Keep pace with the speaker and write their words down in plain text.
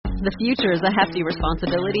The future is a hefty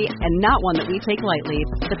responsibility and not one that we take lightly.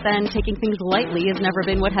 But then, taking things lightly has never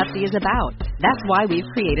been what Hefty is about. That's why we've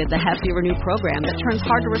created the Hefty Renew program that turns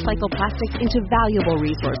hard-to-recycle plastics into valuable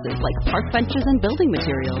resources like park benches and building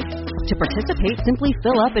materials. To participate, simply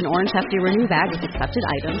fill up an orange Hefty Renew bag with accepted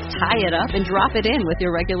items, tie it up, and drop it in with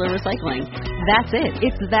your regular recycling. That's it.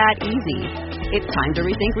 It's that easy. It's time to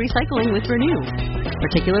rethink recycling with Renew.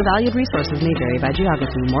 Particular valued resources may vary by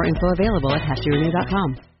geography. More info available at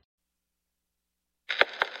heftyrenew.com.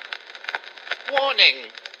 Warning.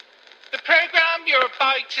 The program you're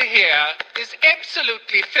about to hear is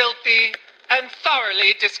absolutely filthy and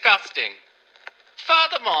thoroughly disgusting.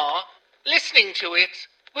 Furthermore, listening to it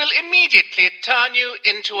will immediately turn you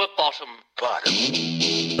into a bottom. But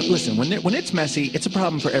listen, when it's messy, it's a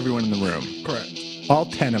problem for everyone in the room. Correct. All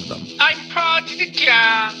 10 of them. I'm proud to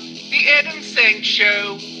declare the Adam Sank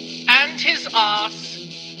Show and his ass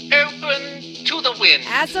open to the wind.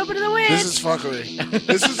 Ass open to the wind. This is fuckery.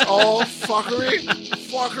 This is all fuckery.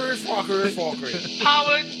 Fuckery.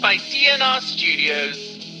 Powered by DNR Studios.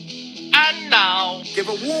 And now, give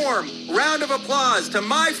a warm round of applause to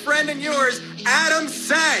my friend and yours, Adam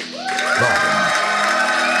Sank.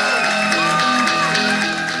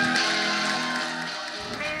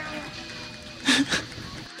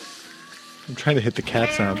 I'm trying to hit the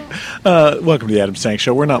cat sound. Welcome to the Adam Sank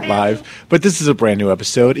Show. We're not live, but this is a brand new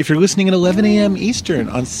episode. If you're listening at 11 a.m. Eastern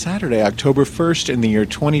on Saturday, October 1st in the year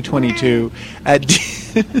 2022 at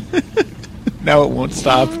now it won't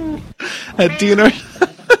stop at DNR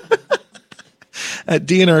at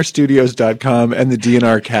dnrstudios.com and the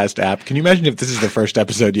DNR Cast app. Can you imagine if this is the first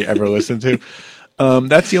episode you ever listen to?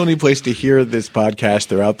 That's the only place to hear this podcast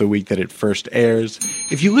throughout the week that it first airs.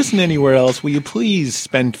 If you listen anywhere else, will you please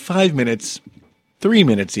spend 5 minutes, 3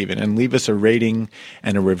 minutes even, and leave us a rating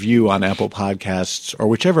and a review on Apple Podcasts or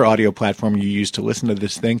whichever audio platform you use to listen to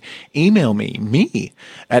this thing. Email me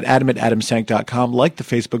at adam@adamsank.com. Like the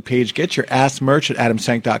Facebook page. Get your ass merch at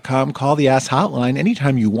adamsank.com. Call the ass hotline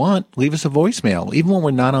anytime you want. Leave us a voicemail, even when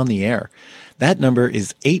we're not on the air. That number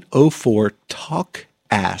is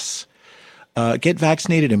 804-TALK-ASS. Get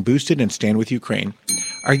vaccinated and boosted and stand with Ukraine.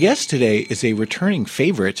 Our guest today is a returning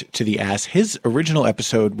favorite to the ass. His original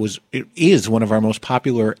episode is one of our most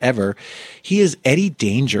popular ever. He is Eddie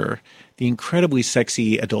Danger, the incredibly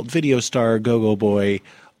sexy adult video star, go-go boy,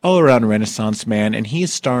 all-around Renaissance man, and he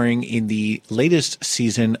is starring in the latest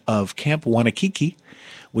season of Camp Wannakiki,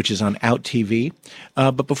 which is on Out TV.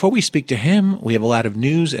 But before we speak to him, we have a lot of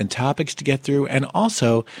news and topics to get through, and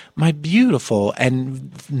also my beautiful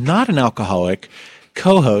and not an alcoholic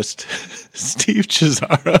co-host, Steve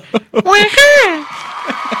Cesaro.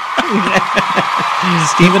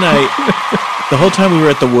 Steve and I, the whole time we were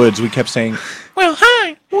at the woods, we kept saying, well,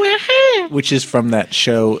 hi, we're here, which is from that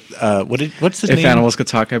show. What's the name? If Animals Could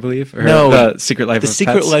Talk, I believe. Or no, The Secret Life of Pets. The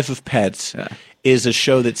Secret Life of Pets. Yeah. Is a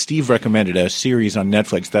show that Steve recommended, a series on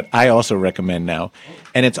Netflix that I also recommend now.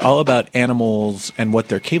 And it's all about animals and what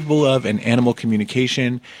they're capable of and animal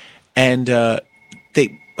communication. And I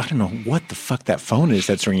don't know what the fuck that phone is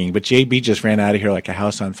that's ringing, but JB just ran out of here like a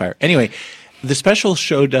house on fire. Anyway, the special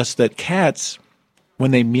showed us that cats, when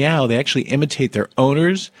they meow, they actually imitate their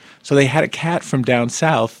owners. So they had a cat from down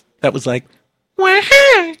south that was like,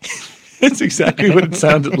 wah-ha! That's exactly what it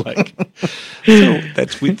sounded like.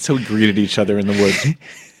 So we greeted each other in the woods.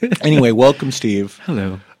 Anyway, welcome, Steve.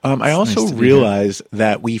 Hello. I also realized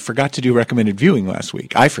that we forgot to do recommended viewing last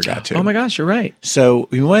week. I forgot to. Oh my gosh, you're right. So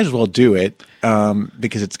we might as well do it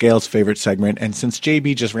because it's Gail's favorite segment. And since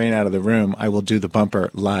JB just ran out of the room, I will do the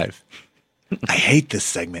bumper live. I hate this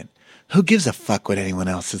segment. Who gives a fuck what anyone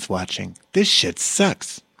else is watching? This shit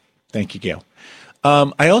sucks. Thank you, Gail.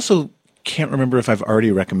 I also can't remember if I've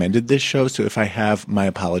already recommended this show, so if I have, my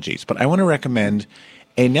apologies. But I want to recommend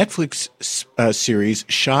a Netflix series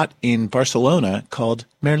shot in Barcelona called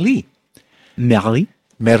Merli. Merli?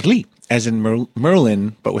 Merli, as in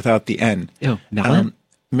Merlin, but without the N. Oh, Merlin?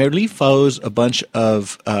 Merli follows a bunch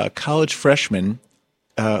of college freshmen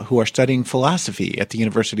who are studying philosophy at the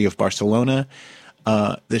University of Barcelona.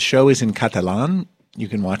 The show is in Catalan. You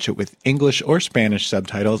can watch it with English or Spanish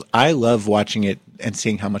subtitles. I love watching it and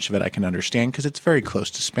seeing how much of it I can understand because it's very close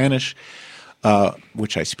to Spanish,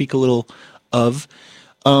 which I speak a little of.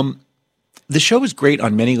 The show is great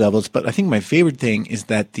on many levels, but I think my favorite thing is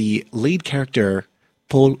that the lead character,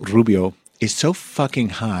 Paul Rubio, is so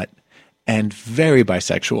fucking hot and very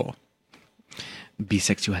bisexual.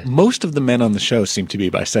 Bisexual. Most of the men on the show seem to be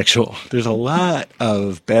bisexual. There's a lot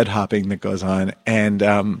of bed hopping that goes on,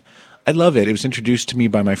 and I love it. It was introduced to me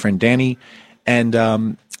by my friend Danny, and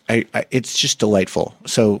it's just delightful.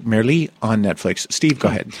 So Merli on Netflix. Steve, go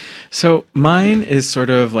ahead. So mine is sort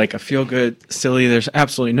of like a feel-good, silly. There's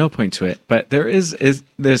absolutely no point to it, but there is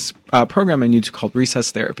this program on YouTube called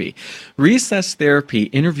Recess Therapy. Recess Therapy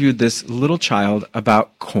interviewed this little child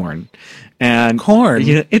about corn. And Corn?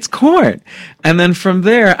 Yeah, it's corn. And then from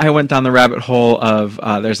there, I went down the rabbit hole of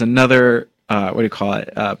there's another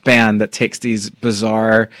band that takes these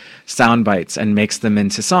bizarre sound bites and makes them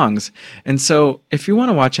into songs. And so if you want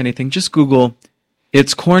to watch anything, just Google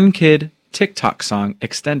 "It's Corn Kid TikTok Song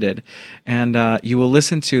Extended," and you will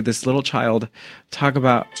listen to this little child talk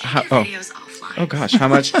about how. Oh gosh, how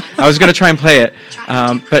much? I was going to try and play it,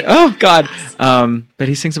 but oh god! But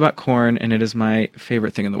he sings about corn, and it is my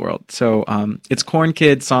favorite thing in the world. So it's Corn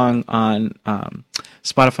Kid song on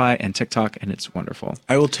Spotify and TikTok, and it's wonderful.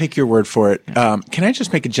 I will take your word for it. Can I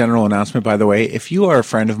just make a general announcement, by the way? If you are a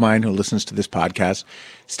friend of mine who listens to this podcast,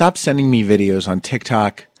 stop sending me videos on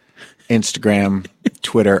TikTok, Instagram,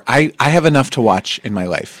 Twitter. I have enough to watch in my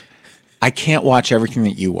life. I can't watch everything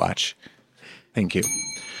that you watch. Thank you.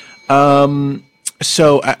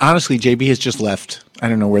 So honestly, JB has just left. I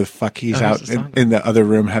don't know where the fuck he's out in the other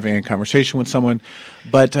room having a conversation with someone.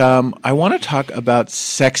 But I want to talk about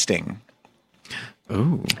sexting.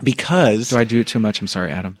 Ooh. Because... Do I do it too much? I'm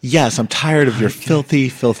sorry, Adam. Yes, I'm tired of your filthy,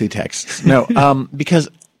 filthy texts. No, because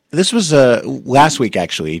this was last week,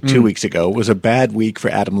 actually, 2 weeks ago, was a bad week for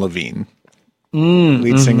Adam Levine.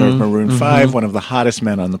 Lead singer of Maroon 5, one of the hottest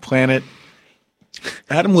men on the planet.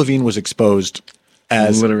 Adam Levine was exposed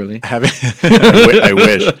as literally having I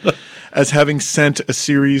wish as having sent a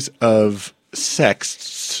series of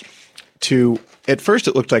sexts to, at first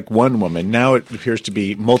it looked like one woman, now it appears to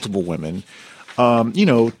be multiple women,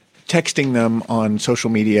 texting them on social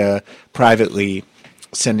media privately,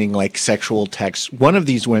 sending like sexual texts. One of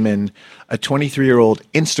these women, a 23-year-old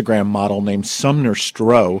Instagram model named Sumner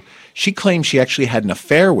Stroh, she claimed she actually had an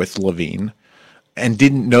affair with Levine and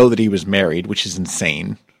didn't know that he was married, which is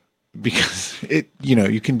insane. Because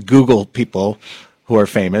you can Google people who are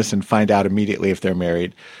famous and find out immediately if they're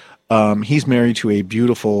married. He's married to a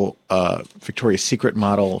beautiful Victoria's Secret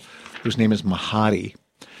model whose name is Mahadi.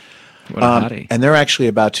 What a hottie. And they're actually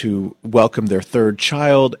about to welcome their third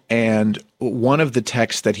child. And one of the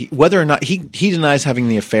texts that whether or not he denies having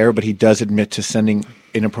the affair, but he does admit to sending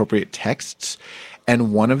inappropriate texts.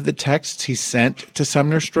 And one of the texts he sent to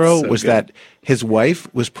Sumner Stroh was that his wife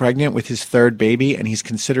was pregnant with his third baby, and he's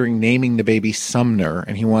considering naming the baby Sumner,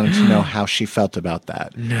 and he wanted to know how she felt about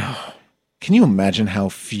that. No. Can you imagine how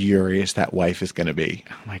furious that wife is going to be?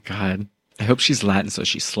 Oh, my God. I hope she's Latin, so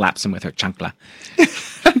she slaps him with her chancla.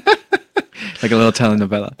 Like a little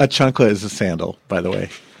telenovela. A chancla is a sandal, by the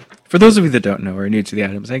way. For those of you that don't know or are new to the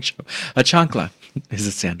Adam Zank Show, a chancla is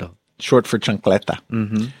a sandal. Short for chancleta.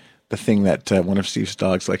 Mm-hmm. The thing that one of Steve's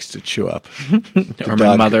dogs likes to chew up. Or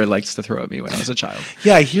my mother likes to throw at me when I was a child.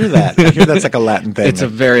 Yeah, I hear that. I hear that's like a Latin thing. It's a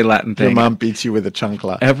very Latin thing. Your mom beats you with a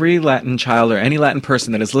chancla. Every Latin child or any Latin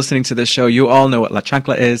person that is listening to this show, you all know what La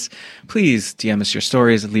Chancla is. Please DM us your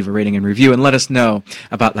stories and leave a rating and review and let us know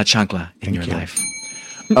about La Chancla in your life.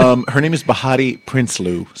 Her name is Bahati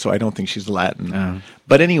Prinsloo, so I don't think she's Latin. Oh.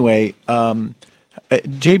 But anyway,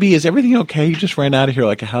 JB, is everything okay? You just ran out of here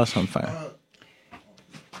like a house on fire.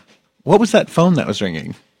 What was that phone that was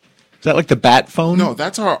ringing? Is that like the bat phone? No,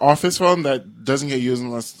 that's our office phone that doesn't get used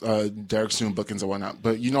unless Derek's doing bookings and whatnot.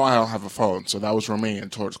 But I don't have a phone, so that was Romaine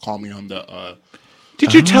towards call me on the...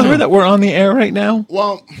 Did you tell her that we're on the air right now?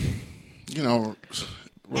 Well,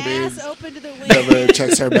 Romaine open to the wind. never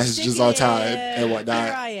checks her messages all the time and whatnot.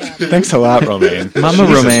 Here I am. Thanks a lot, Romaine. Mama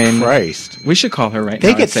Jesus Romaine. Christ. We should call her right now.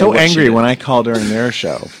 They get and say so what she angry did. when I call during their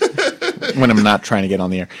show. When I'm not trying to get on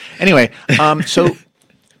the air. Anyway, so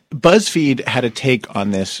BuzzFeed had a take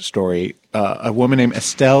on this story. A woman named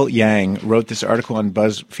Estelle Yang wrote this article on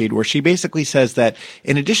BuzzFeed where she basically says that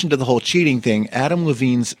in addition to the whole cheating thing, Adam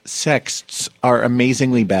Levine's sexts are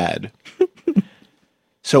amazingly bad.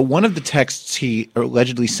 So one of the texts he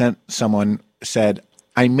allegedly sent someone said,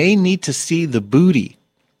 "I may need to see the booty."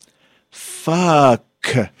 Fuck.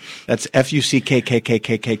 That's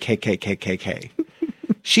FUCKKKKKKKKK.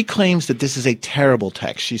 She claims that this is a terrible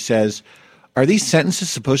text. She says, "Are these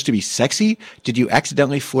sentences supposed to be sexy? Did you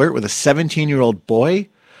accidentally flirt with a 17-year-old boy?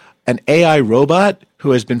 An AI robot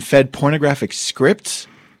who has been fed pornographic scripts?"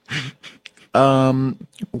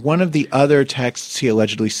 One of the other texts he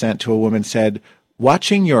allegedly sent to a woman said,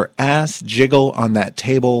 "Watching your ass jiggle on that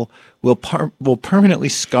table will permanently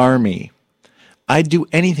scar me. I'd do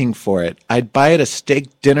anything for it. I'd buy it a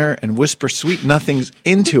steak dinner and whisper sweet nothings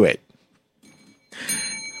into it."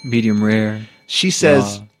 Medium rare. She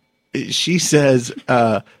says,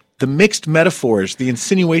 The mixed metaphors, the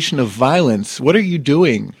insinuation of violence. What are you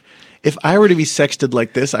doing? If I were to be sexted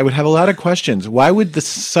like this, I would have a lot of questions. Why would the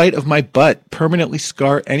sight of my butt permanently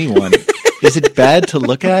scar anyone? Is it bad to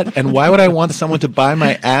look at? And why would I want someone to buy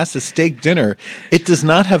my ass a steak dinner? It does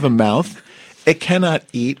not have a mouth. It cannot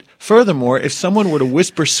eat. Furthermore, if someone were to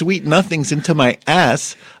whisper sweet nothings into my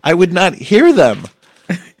ass, I would not hear them.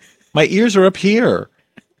 My ears are up here.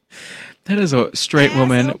 That is a straight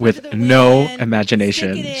woman with no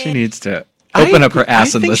imagination. She needs to open up her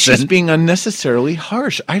ass and listen. She's being unnecessarily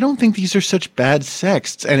harsh. I don't think these are such bad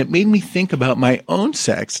sexts, and it made me think about my own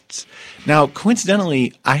sexts. Now,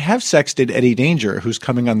 coincidentally, I have sexted Eddie Danger, who's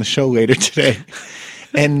coming on the show later today,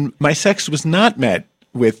 and my sext was not met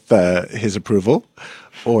with his approval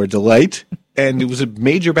or delight, and it was a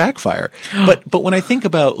major backfire. But when I think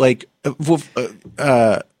about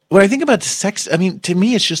when I think about sex, I mean, to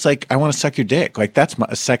me, it's just like, I want to suck your dick. Like, that's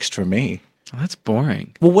a sext for me. Well, that's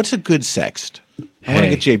boring. Well, what's a good sext? I want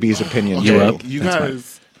to get JB's opinion. Okay, you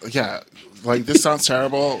guys, like, this sounds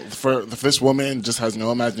terrible. For this woman, just has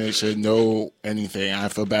no imagination, no anything. I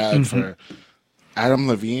feel bad for Adam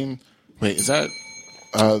Levine. Wait, is that?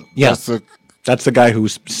 Yeah. That's the guy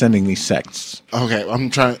who's sending these sexts. Okay,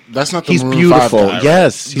 I'm trying. That's not the He's Maroon beautiful. 5 guy, right?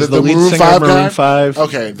 Yes, he's the lead Maroon singer 5 of Maroon guy? 5.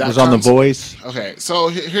 Okay, that was on The Voice. Okay, so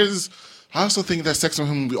here's. I also think that sex with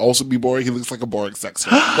him would also be boring. He looks like a boring sex.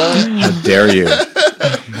 How dare you?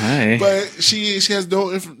 But she has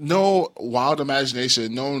no wild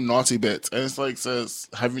imagination, no naughty bits, and it's like, says,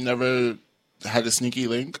 have you never had a sneaky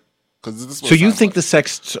link? So you think the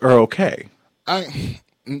sexts are okay?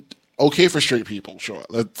 Okay for straight people, sure.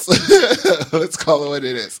 Let's call it what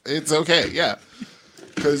it is. It's okay, yeah.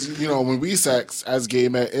 Because, when we sex as gay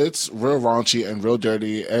men, it's real raunchy and real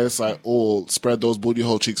dirty. And it's like, oh, spread those booty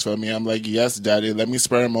hole cheeks for me. I'm like, yes, daddy. Let me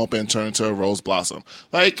spread them open and turn into a rose blossom.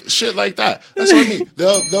 Like, shit like that. That's what I mean.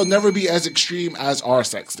 They'll never be as extreme as our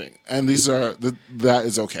sexting. And that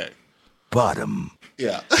is okay. Bottom.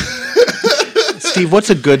 Yeah. Steve, what's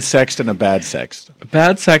a good sext and a bad sext? A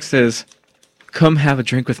bad sext is, come have a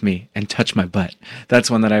drink with me and touch my butt.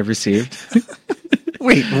 That's one that I've received.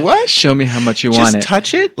 Wait, what? Show me how much you want it. Just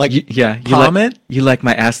touch it? Like, palm it? You like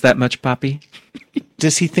my ass that much, Poppy?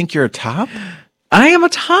 Does he think you're a top? I am a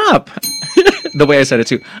top. The way I said it,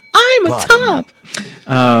 too. I'm a top.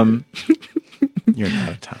 You're not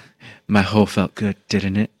a top. My hole felt good,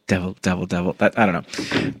 didn't it? Devil. I don't know.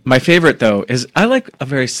 My favorite, though, is I like a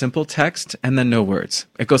very simple text and then no words.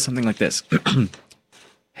 It goes something like this.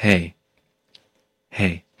 Hey,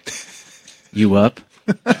 you up?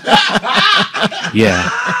 Yeah.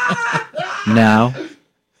 Now?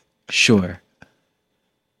 Sure.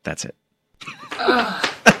 That's it.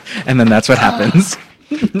 And then that's what happens.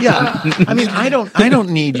 Yeah. I mean, I don't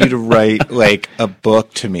need you to write like a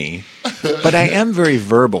book to me, but I am very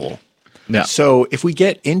verbal. Yeah. So if we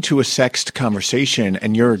get into a sext conversation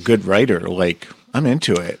and you're a good writer, like, I'm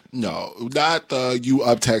into it. No, not the you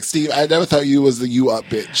up text. Steve, I never thought you was the you up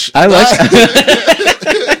bitch. I like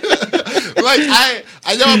like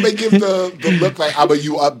I know I'm gonna give the look like I'm a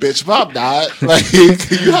you up bitch, but I'm not. Like,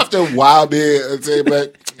 you have to wow me and say,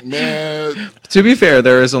 but man. To be fair,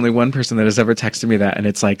 there is only one person that has ever texted me that, and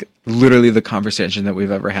it's like literally the conversation that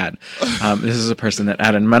we've ever had. This is a person that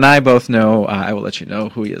Adam and I both know. I will let you know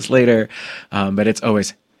who he is later. But it's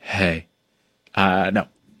always, hey. No.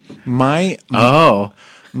 My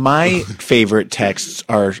favorite sexts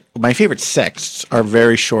are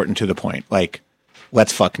very short and to the point. Like,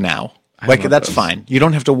 let's fuck now. Like, that's those. Fine. You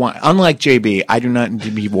don't have to unlike JB, I do not need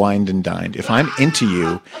to be wined and dined. If I'm into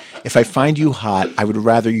you, if I find you hot, I would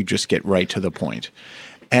rather you just get right to the point.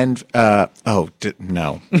 And, no.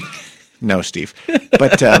 No, Steve.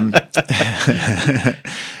 But,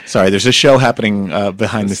 sorry, there's a show happening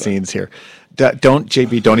behind the scenes here. Don't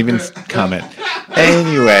even comment.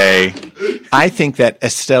 Anyway, I think that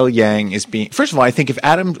Estelle Yang is being... First of all, I think if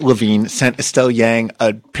Adam Levine sent Estelle Yang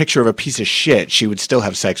a picture of a piece of shit, she would still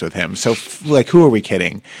have sex with him. So, like, who are we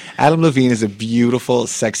kidding? Adam Levine is a beautiful,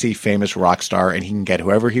 sexy, famous rock star, and he can get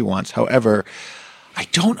whoever he wants. However, I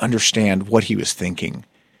don't understand what he was thinking.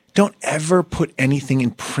 Don't ever put anything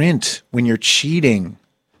in print when you're cheating.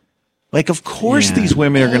 Like, of course these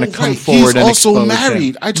women are going to come forward and expose him. He's also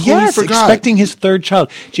married. I totally forgot. Expecting his third child.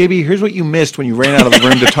 JB, here's what you missed when you ran out of the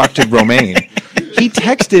room to talk to Romaine. He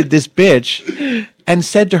texted this bitch and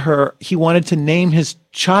said to her he wanted to name his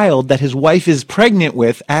child that his wife is pregnant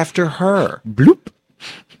with after her. Bloop.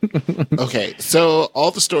 Okay, so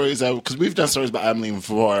all the stories because we've done stories about Adam Levine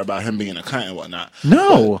before about him being a cunt and whatnot.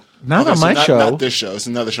 No, not on my show. Not this show. It's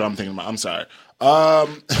another show I'm thinking about. I'm sorry.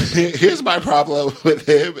 Here's my problem with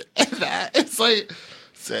him. And that it's like,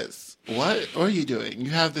 sis, What are you doing? You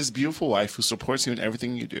have this beautiful wife who supports you in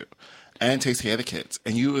everything you do and takes care of the kids.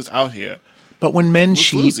 And you is out here. But when men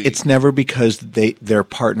cheat, floozy. it's never because their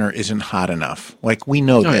partner isn't hot enough. Like, we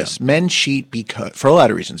know this. Yeah. Men cheat for a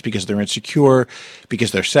lot of reasons. Because they're insecure,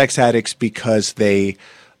 because they're sex addicts, because they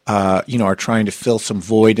are trying to fill some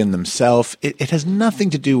void in themselves. It has nothing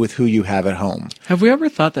to do with who you have at home. Have we ever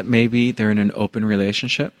thought that maybe they're in an open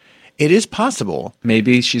relationship? It is possible.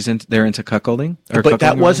 Maybe they're into cuckolding? But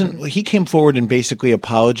that wasn't – he came forward and basically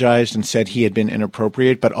apologized and said he had been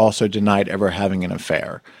inappropriate, but also denied ever having an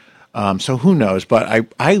affair. So who knows? But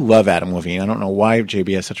I love Adam Levine. I don't know why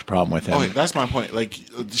JB has such a problem with him. Okay, that's my point. Like,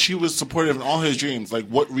 she was supportive in all his dreams. Like,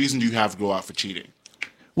 what reason do you have to go out for cheating?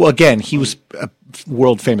 Well, again, he was a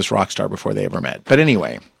world-famous rock star before they ever met. But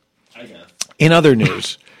anyway, I guess. in other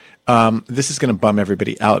news – this is going to bum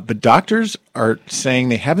everybody out, but doctors are saying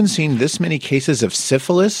they haven't seen this many cases of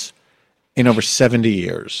syphilis in over 70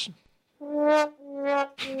 years.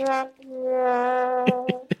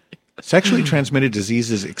 Sexually transmitted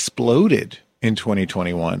diseases exploded in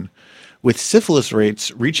 2021, with syphilis rates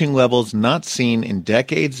reaching levels not seen in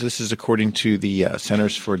decades. This is according to the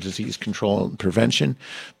Centers for Disease Control and Prevention.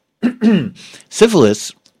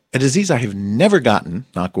 Syphilis, a disease I have never gotten,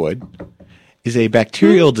 knock wood, is a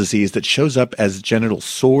bacterial disease that shows up as genital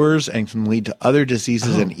sores and can lead to other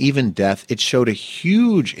diseases and even death. It showed a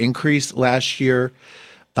huge increase last year,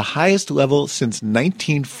 the highest level since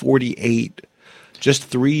 1948, just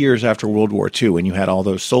 3 years after World War II, when you had all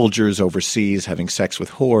those soldiers overseas having sex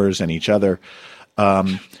with whores and each other.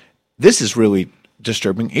 This is really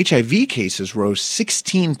disturbing. HIV cases rose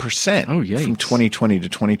 16% from 2020 to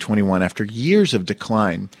 2021 after years of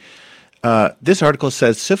decline. This article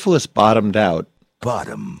says syphilis bottomed out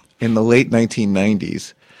in the late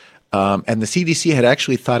 1990s. And the CDC had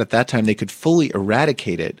actually thought at that time they could fully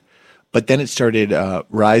eradicate it. But then it started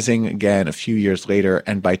rising again a few years later.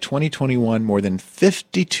 And by 2021, more than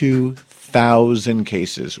 52,000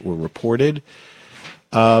 cases were reported.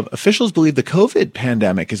 Officials believe the COVID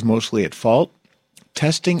pandemic is mostly at fault.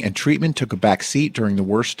 Testing and treatment took a back seat during the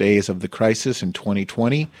worst days of the crisis in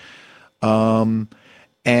 2020. And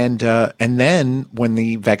then when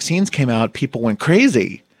the vaccines came out, people went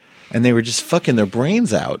crazy, and they were just fucking their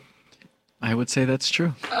brains out. I would say that's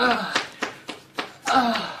true.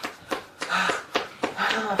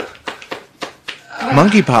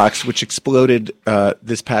 Monkeypox, which exploded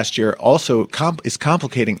this past year, also is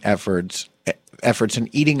complicating efforts in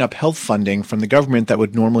eating up health funding from the government that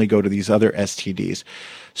would normally go to these other STDs.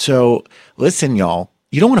 So listen, y'all,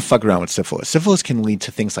 you don't want to fuck around with syphilis. Syphilis can lead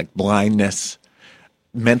to things like blindness,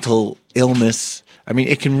 mental illness. I mean,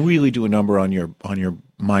 it can really do a number on your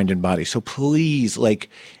mind and body. So please, like,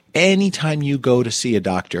 anytime you go to see a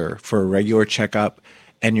doctor for a regular checkup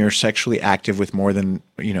and you're sexually active with more than,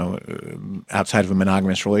 outside of a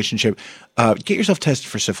monogamous relationship, get yourself tested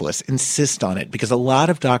for syphilis. Insist on it, because a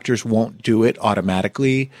lot of doctors won't do it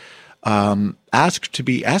automatically.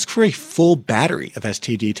 Ask for a full battery of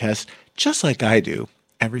STD tests, just like I do,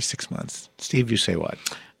 every 6 months. Steve, you say what?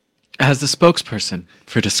 As the spokesperson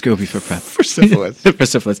for Descovy for PrEP. For syphilis. For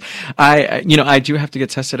syphilis. I do have to get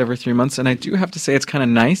tested every 3 months, and I do have to say it's kind of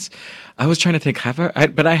nice. I was trying to think,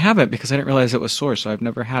 but I haven't, because I didn't realize it was sore, so I've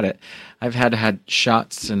never had it. I've had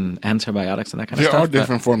shots and antibiotics and that kind of stuff. There are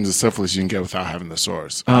different forms of syphilis you can get without having the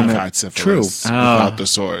sores. I've had syphilis without the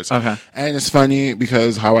sores. Okay. And it's funny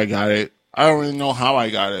because how I got it, I don't really know how I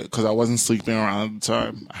got it, because I wasn't sleeping around at the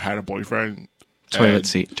time. I had a boyfriend.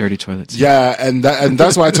 Dirty toilet seat. Yeah, and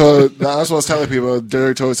that's why that's what I was telling people,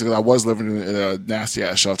 dirty toilet seat, because I was living in a nasty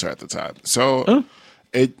ass shelter at the time. So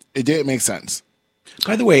it didn't make sense.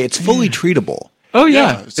 By the way, it's fully treatable. Oh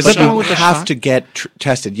yeah, Is that the one with the have to get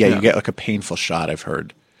tested? Yeah, you get like a painful shot, I've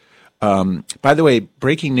heard. By the way,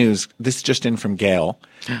 breaking news. This is just in from Gail.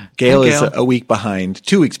 Gail is a week behind,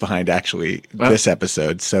 2 weeks behind actually. This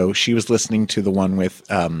episode. So she was listening to the one with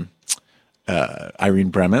Irene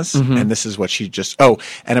Bremis, and this is what she just. Oh,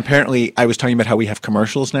 and apparently I was talking about how we have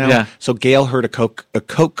commercials now. Yeah. So Gail heard a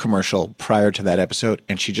Coke commercial prior to that episode,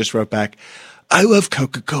 and she just wrote back, "I love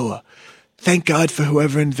Coca-Cola. Thank God for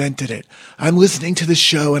whoever invented it. I'm listening to the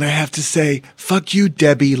show, and I have to say, fuck you,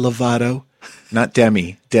 Debbie Lovato." Not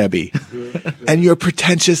Demi, Debbie. "And your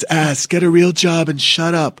pretentious ass. Get a real job and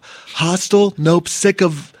shut up. Hostile? Nope. Sick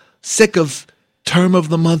of term of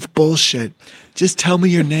the month bullshit. Just tell me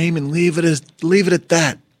your name and leave it at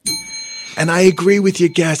that. And I agree with your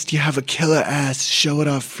guest. You have a killer ass. Show it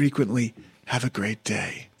off frequently. Have a great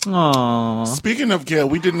day." Aww. Speaking of Gail,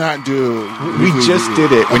 we did not do. We just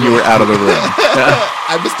did it when you were out of the room.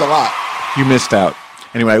 I missed a lot. You missed out.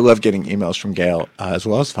 Anyway, I love getting emails from Gail as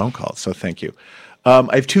well as phone calls, so thank you.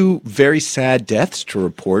 I have two very sad deaths to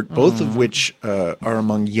report, both of which are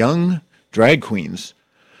among young drag queens.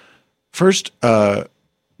 First,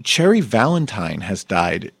 Cherry Valentine has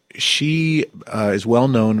died. She is well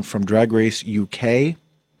known from Drag Race UK.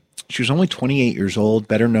 She was only 28 years old,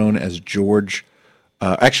 better known as George.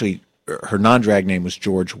 Actually, her non-drag name was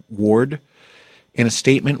George Ward. In a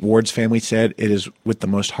statement, Ward's family said, "It is with the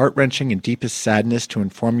most heart-wrenching and deepest sadness to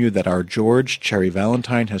inform you that our George, Cherry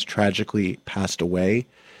Valentine, has tragically passed away."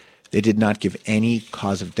 They did not give any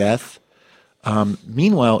cause of death.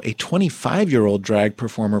 Meanwhile, a 25-year-old drag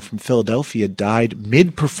performer from Philadelphia died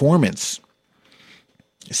mid-performance.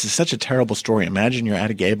 This is such a terrible story. Imagine you're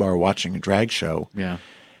at a gay bar watching a drag show,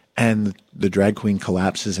 and the drag queen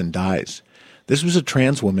collapses and dies. This was a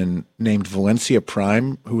trans woman named Valencia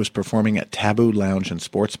Prime who was performing at Taboo Lounge and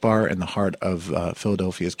Sports Bar in the heart of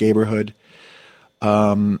Philadelphia's gayborhood.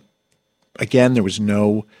 Again, there was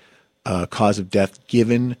no cause of death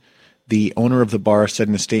given. The owner of the bar said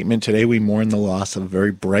in a statement, "Today we mourn the loss of a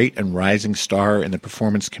very bright and rising star in the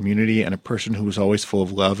performance community and a person who was always full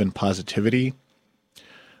of love and positivity."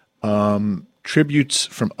 Tributes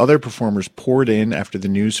from other performers poured in after the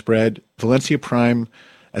news spread. Valencia Prime,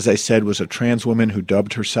 as I said, was a trans woman who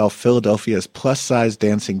dubbed herself Philadelphia's plus-size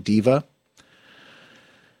dancing diva.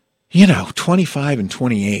 25 and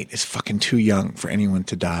 28 is fucking too young for anyone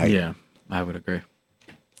to die. Yeah, I would agree.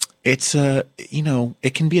 It's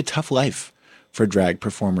it can be a tough life for drag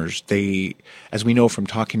performers. They, as we know from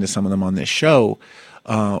talking to some of them on this show,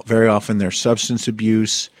 very often there's substance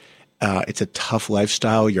abuse. It's a tough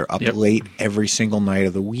lifestyle. You're up late every single night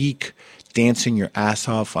of the week, dancing your ass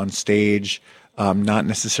off on stage, not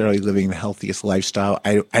necessarily living the healthiest lifestyle.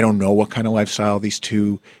 I don't know what kind of lifestyle these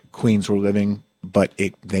two queens were living, but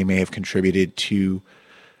they may have contributed to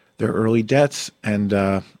their early deaths,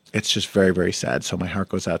 and it's just very, very sad. So my heart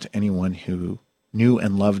goes out to anyone who knew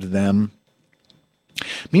and loved them.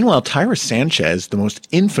 Meanwhile, Tyra Sanchez, the most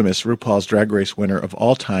infamous RuPaul's Drag Race winner of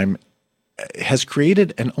all time, has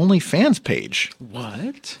created an OnlyFans page.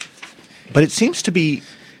 What? But it seems to be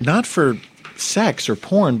not for sex or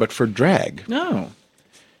porn, but for drag. No.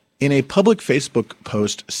 In a public Facebook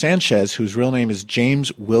post, Sanchez, whose real name is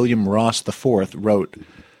James William Ross IV, wrote,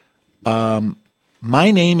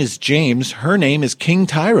 "My name is James. Her name is King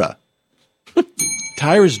Tyra.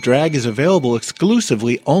 Tyra's drag is available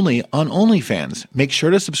exclusively only on OnlyFans. Make sure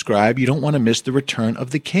to subscribe. You don't want to miss the return of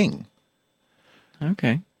the king."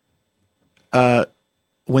 Okay.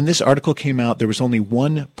 When this article came out, there was only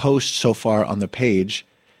one post so far on the page.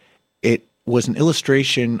 It was an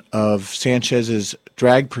illustration of Sanchez's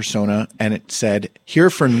drag persona, and it said, "Here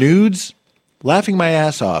for nudes? Laughing my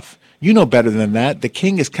ass off. You know better than that. The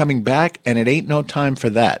king is coming back, and it ain't no time for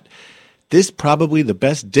that. This probably the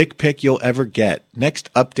best dick pic you'll ever get. Next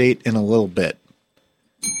update in a little bit."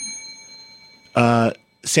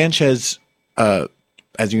 Sanchez,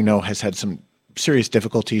 as you know, has had some serious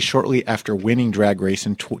difficulties. Shortly after winning Drag Race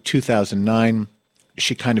in 2009,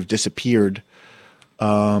 she kind of disappeared.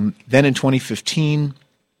 Then in 2015,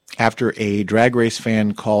 after a Drag Race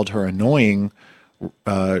fan called her annoying,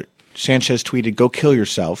 Sanchez tweeted, "Go kill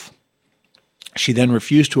yourself." She then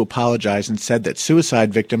refused to apologize and said that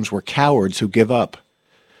suicide victims were cowards who give up.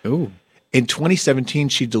 Ooh. In 2017,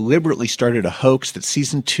 she deliberately started a hoax that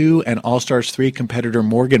Season 2 and All Stars 3 competitor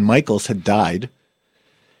Morgan Michaels had died.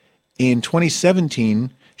 In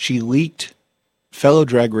 2017, she leaked fellow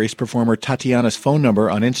Drag Race performer Tatiana's phone number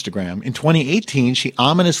on Instagram. In 2018, she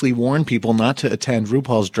ominously warned people not to attend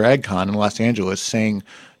RuPaul's Drag Con in Los Angeles, saying,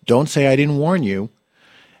 "Don't say I didn't warn you."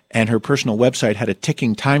 And her personal website had a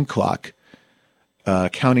ticking time clock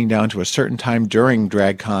counting down to a certain time during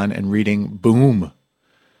Drag Con and reading, "Boom."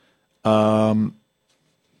 So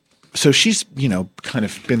she's, kind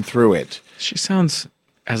of been through it. She sounds,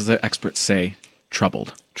 as the experts say,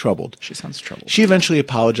 troubled. She sounds troubled. She eventually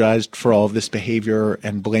apologized for all of this behavior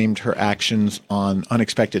and blamed her actions on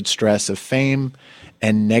unexpected stress of fame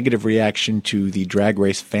and negative reaction to the Drag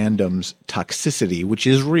Race fandom's toxicity, which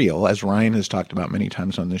is real, as Ryan has talked about many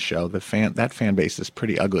times on this show. That fan base is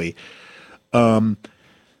pretty ugly. In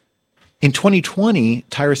 2020,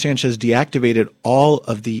 Tyra Sanchez deactivated all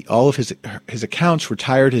of his accounts,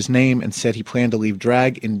 retired his name, and said he planned to leave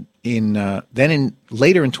drag. Later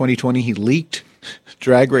in 2020, he leaked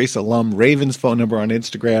Drag Race alum Raven's phone number on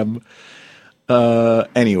Instagram.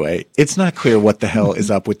 Anyway, it's not clear what the hell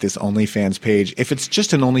is up with this OnlyFans page. If it's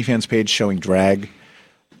just an OnlyFans page showing drag,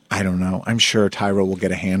 I don't know. I'm sure Tyra will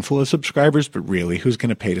get a handful of subscribers, but really, who's going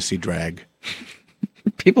to pay to see drag?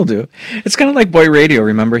 People do. It's kind of like Boy Radio.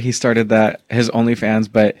 Remember, he started his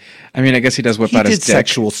OnlyFans, but I mean, I guess he does whip out his dick. He did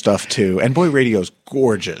sexual stuff too, and Boy Radio's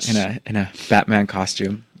gorgeous in a Batman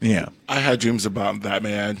costume. Yeah, I had dreams about that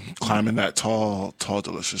man climbing that tall,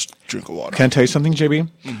 delicious drink of water. Can I tell you something, JB?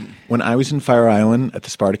 Mm-hmm. When I was in Fire Island at the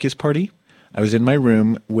Spartacus party, I was in my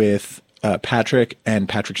room with Patrick and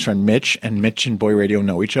Patrick's friend Mitch, and Mitch and Boy Radio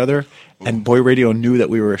know each other, and Boy Radio knew that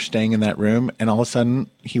we were staying in that room, and all of a sudden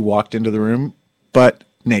he walked into the room, but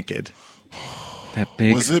naked.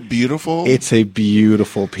 Was it beautiful? It's a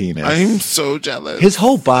beautiful penis. I'm so jealous. His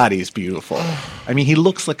whole body's beautiful. I mean, he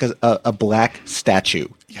looks like a black statue.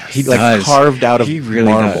 Yes. He carved out of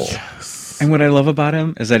marble. Yes. And what I love about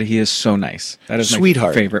him is that he is so nice. That is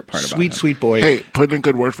Sweetheart. my favorite part about him. Sweet boy. Hey, put in a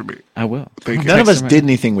good word for me. I will. Thank you. None of us did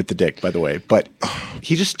anything with the dick, by the way, but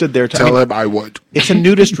he just stood there. Tell him I would. It's a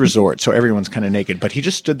nudist resort, so everyone's kind of naked, but he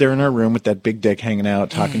just stood there in our room with that big dick hanging out,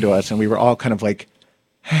 talking to us, and we were all kind of like,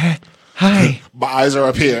 hi. My eyes are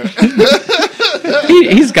up here.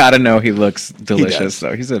 He's got to know he looks delicious,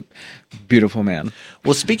 though. He's a beautiful man.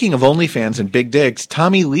 Well, speaking of OnlyFans and big dicks,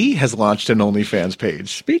 Tommy Lee has launched an OnlyFans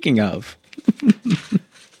page. Speaking of,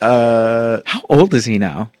 how old is he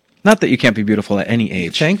now? Not that you can't be beautiful at any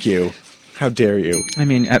age. Thank you. How dare you? I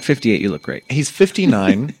mean, at 58, you look great. He's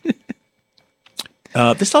 59.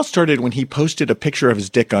 This all started when he posted a picture of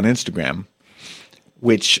his dick on Instagram,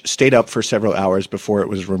 which stayed up for several hours before it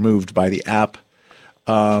was removed by the app.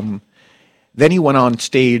 Then he went on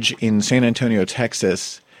stage in San Antonio,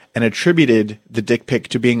 Texas, and attributed the dick pic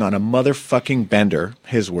to being on a motherfucking bender,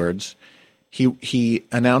 his words. He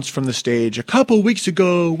announced from the stage, a couple of weeks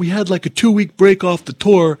ago, we had like a 2-week break off the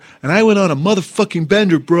tour, and I went on a motherfucking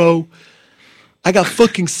bender, bro. I got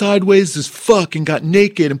fucking sideways as fuck and got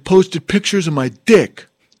naked and posted pictures of my dick.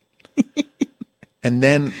 And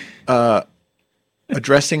then,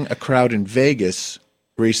 addressing a crowd in Vegas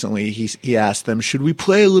recently, he asked them, should we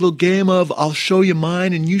play a little game of I'll show you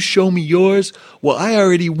mine and you show me yours? Well, I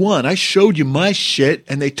already won. I showed you my shit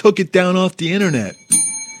and they took it down off the internet.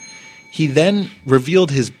 He then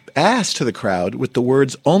revealed his ass to the crowd with the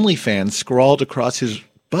words OnlyFans scrawled across his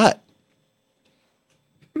butt.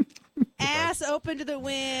 Ass open to the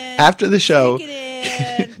wind. After the show, Take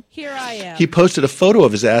it in. Here I am. He posted a photo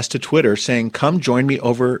of his ass to Twitter saying, come join me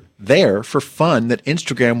over there for fun that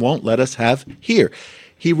Instagram won't let us have here.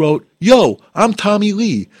 He wrote, yo, I'm Tommy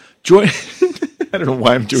Lee. Join. I don't know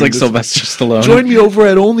why I'm doing it's like this. Sylvester Stallone. Join me over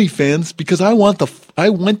at OnlyFans because I went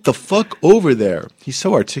the fuck over there. He's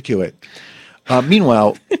so articulate.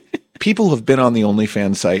 Meanwhile, people who have been on the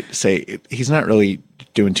OnlyFans site say he's not really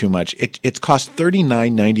doing too much. It costs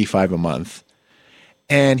 $39.95 a month,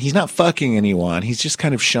 and he's not fucking anyone. He's just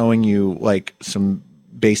kind of showing you like some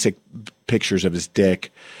basic pictures of his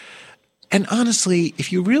dick. And honestly,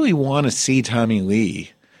 if you really want to see Tommy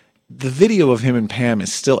Lee, the video of him and Pam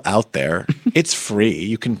is still out there. It's free.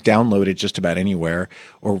 You can download it just about anywhere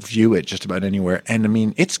or view it just about anywhere. And I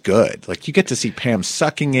mean, it's good. Like you get to see Pam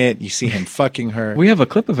sucking it. You see him fucking her. We have a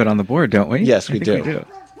clip of it on the board, don't we? Yes, we do. We do.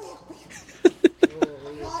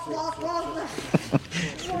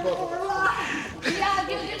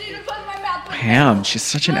 Pam, she's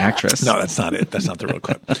such an actress. No, that's not it. That's not the real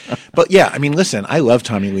clip. But yeah, I mean, listen, I love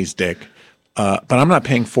Tommy Lee's dick, but I'm not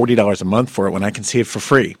paying $40 a month for it when I can see it for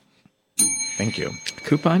free. Thank you.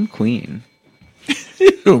 Coupon Queen.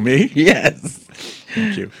 Who, me? Yes.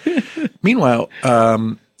 Thank you. Meanwhile,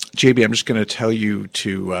 JB, I'm just going to tell you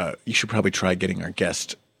you should probably try getting our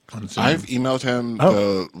guest on Zoom. I've emailed him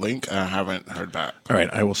the link and I haven't heard back. All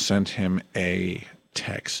right, I will send him a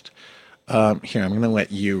text. Here, I'm going to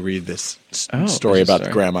let you read this story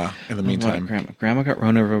about Grandma in the meantime. Grandma got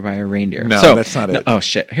run over by a reindeer. No, that's not it. Oh,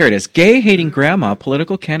 shit. Here it is. Gay-hating grandma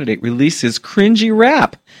political candidate releases cringy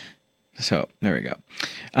rap. So, there we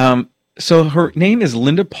go. So her name is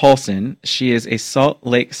Linda Paulson. She is a Salt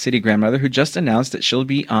Lake City grandmother who just announced that she'll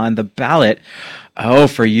be on the ballot. Oh,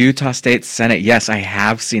 for Utah State Senate. Yes, I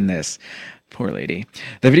have seen this. Poor lady.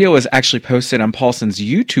 The video was actually posted on Paulson's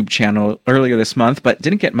YouTube channel earlier this month, but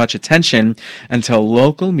didn't get much attention until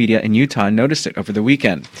local media in Utah noticed it over the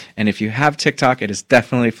weekend. And if you have TikTok, it is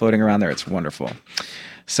definitely floating around there. It's wonderful.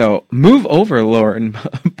 So move over, Lauren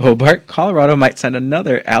Bobart. Colorado might send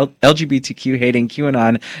another LGBTQ-hating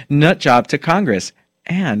QAnon nut job to Congress.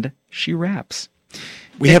 And she raps.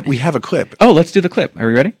 We have a clip. Oh, let's do the clip. Are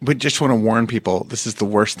we ready? We just want to warn people, this is the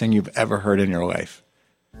worst thing you've ever heard in your life.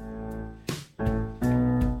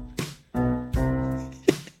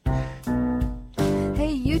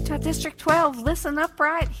 Hey, Utah District 12, listen up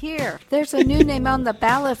right here. There's a new name on the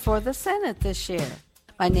ballot for the Senate this year.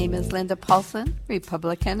 My name is Linda Paulson,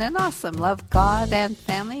 Republican and awesome. Love God and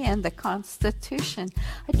family and the Constitution.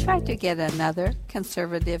 I tried to get another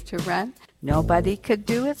conservative to run. Nobody could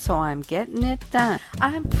do it, so I'm getting it done.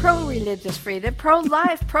 I'm pro-religious freedom,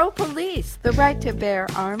 pro-life, pro-police, the right to bear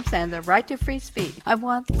arms and the right to free speech. I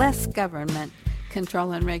want less government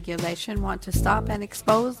control and regulation, want to stop and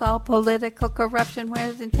expose all political corruption where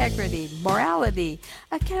there's integrity, morality,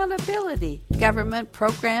 accountability. Government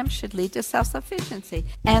programs should lead to self-sufficiency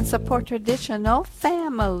and support traditional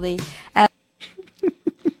family. Now,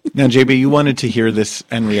 JB, you wanted to hear this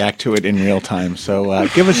and react to it in real time, so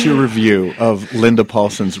give us your review of Linda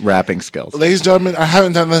Paulson's rapping skills. Ladies and gentlemen, I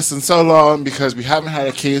haven't done this in so long because we haven't had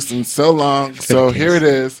a case in so long, so here it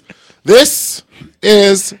is. This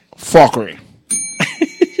is fuckery.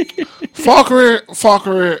 Fuckery.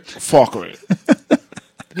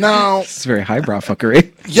 Now, This is very highbrow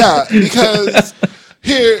fuckery. yeah, because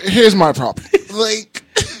here's my problem. Like,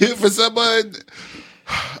 for someone,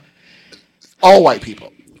 all white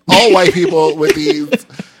people with these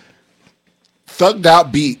thugged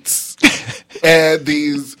out beats and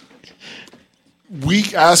these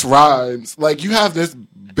weak ass rhymes. Like, you have this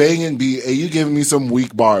banging beat and you giving me some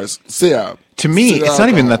weak bars. Sit down. To me, Sit it's down, not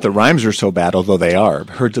even bro. that the rhymes are so bad, although they are.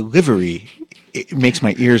 Her delivery, it makes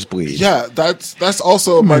my ears bleed. Yeah, that's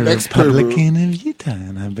also my next Republican of Utah,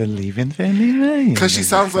 and I believe in family. Because she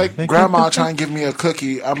sounds like grandma trying to give me a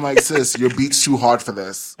cookie. I'm like, sis, your beat's too hard for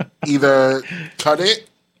this. Either cut it,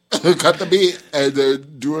 cut the beat, and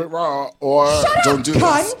then do it raw, or don't do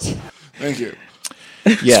this. Thank you.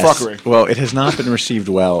 Yes. fuckery. Well, it has not been received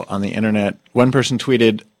well on the internet. One person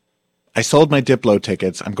tweeted, I sold my Diplo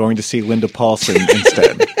tickets. I'm going to see Linda Paulson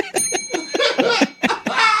instead.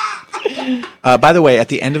 By the way, at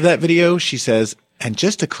the end of that video, she says, and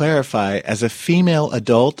just to clarify, as a female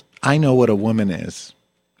adult, I know what a woman is.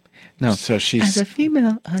 No. So she's As a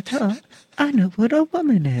female adult, I know what a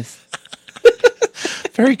woman is.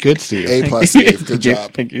 very good, Steve. A+, Steve. Good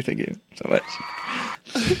job. Thank you so much.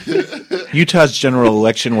 Utah's general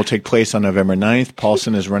election will take place on November 9th.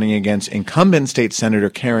 Paulson is running against incumbent state senator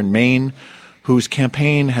Karen Maine, whose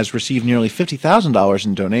campaign has received nearly $50,000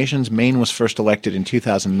 in donations. Maine was first elected in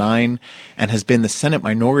 2009 and has been the Senate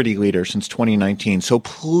minority leader since 2019. So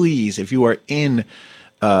please, if you are in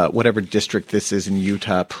whatever district this is in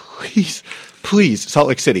Utah, please, Salt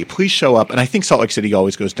Lake City, please show up. And I think Salt Lake City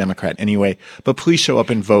always goes Democrat anyway, but please show up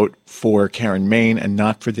and vote for Karen Maine and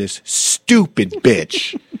not for this stupid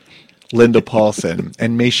bitch, Linda Paulson.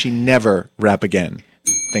 And may she never rap again.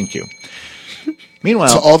 Thank you.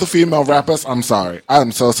 Meanwhile, To all the female rappers, I'm sorry.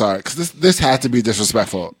 I'm so sorry. Because this had to be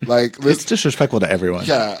disrespectful. Like, it's this, disrespectful to everyone.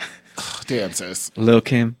 yeah. Damn, sis. Lil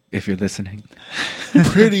Kim, if you're listening.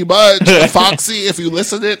 Pretty much. Foxy, if you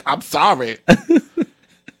listen it, I'm sorry.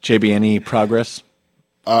 JB, any progress?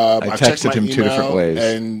 I texted checked him my two different email ways.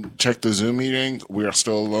 and checked the Zoom meeting. We are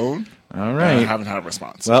still alone. All And right. I haven't had a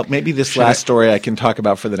response. Well, maybe this last story I can talk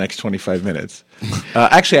about for the next 25 minutes.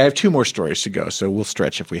 Actually, I have two more stories to go, so we'll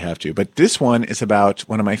stretch if we have to. But this one is about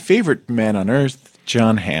one of my favorite men on earth,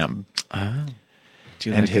 John Hamm, and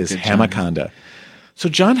his Hamaconda. So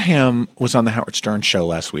John Hamm was on the Howard Stern show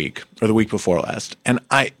last week, or the week before last. And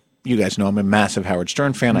you guys know I'm a massive Howard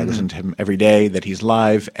Stern fan. I listen to him every day that he's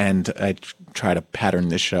live, and I try to pattern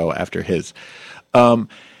this show after his.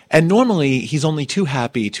 And normally, he's only too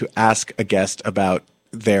happy to ask a guest about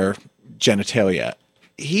their genitalia.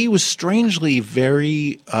 He was strangely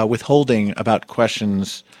very withholding about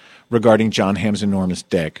questions regarding John Hamm's enormous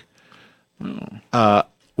dick,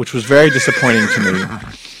 which was very disappointing to me.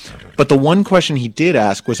 But the one question he did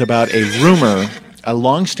ask was about a rumor, a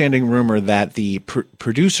long-standing rumor that the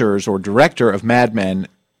producers or director of Mad Men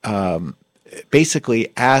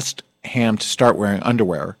basically asked Hamm to start wearing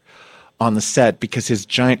underwear on the set because his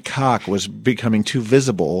giant cock was becoming too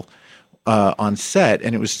visible on set,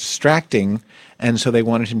 and it was distracting, and so they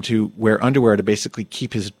wanted him to wear underwear to basically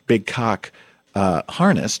keep his big cock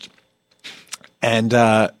harnessed. And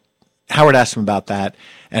Howard asked him about that,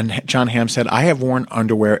 and John Hamm said, I have worn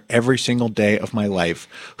underwear every single day of my life.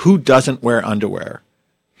 Who doesn't wear underwear?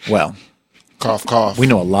 Well, Cough, cough. we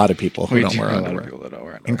know a lot of people who don't do wear know a lot of underwear, people that don't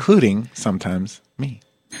wear underwear. including sometimes me.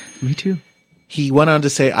 Me too. He went on to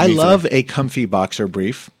say, I love a comfy boxer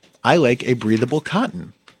brief. I like a breathable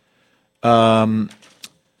cotton.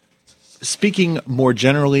 Speaking more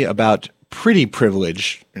generally about pretty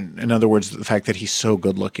privilege, in other words, the fact that he's so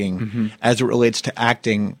good looking, as it relates to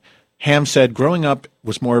acting, Hamm said, growing up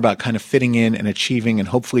was more about kind of fitting in and achieving and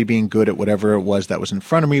hopefully being good at whatever it was that was in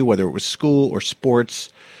front of me, whether it was school or sports.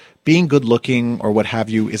 Being good looking or what have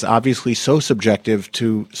you is obviously so subjective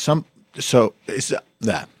to some, so it's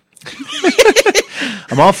that.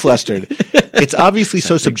 I'm all flustered. It's obviously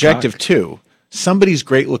so subjective, too. Somebody's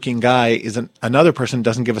great-looking guy is another person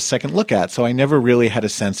doesn't give a second look at, so I never really had a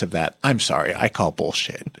sense of that. I'm sorry. I call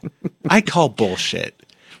bullshit. I call bullshit.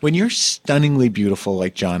 When you're stunningly beautiful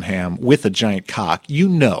like John Hamm with a giant cock, you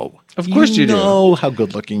know. Of course you do. know how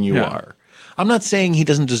good-looking you are. I'm not saying he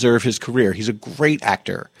doesn't deserve his career. He's a great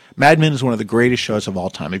actor. Mad Men is one of the greatest shows of all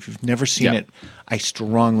time. If you've never seen it, I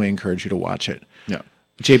strongly encourage you to watch it. Yeah.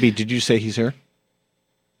 JB, did you say he's here?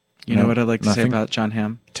 You know what I'd like to say about John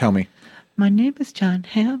Hamm? Tell me. My name is John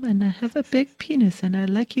Hamm, and I have a big penis, and I'd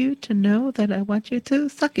like you to know that I want you to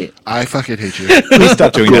suck it. I fucking hate you. Please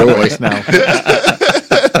stop doing that voice now.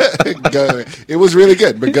 Go away. It was really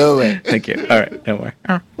good, but go away. Thank you. All right, don't worry.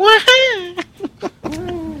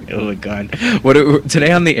 Oh my God!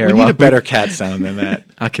 Today on the air? We need a better cat sound than that.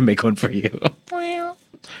 I can make one for you.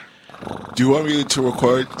 Do you want me to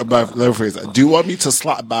record? Let me phrase that. Do you want me to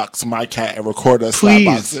slot box my cat and record us?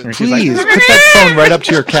 Please, please, put that phone right up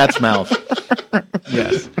to your cat's mouth.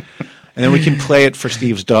 Yes. And then we can play it for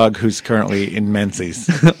Steve's dog, who's currently in Menzies.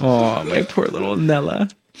 Oh, my poor little Nella.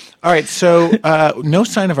 All right, so no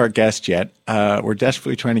sign of our guest yet. We're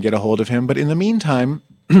desperately trying to get a hold of him. But in the meantime,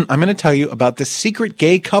 I'm going to tell you about the secret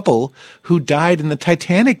gay couple who died in the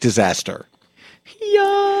Titanic disaster.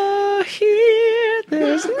 You're here,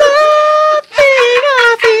 there's nothing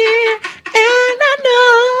I fear, and I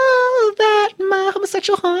know that my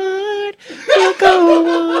homosexual heart will go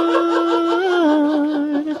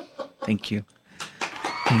on. Thank you.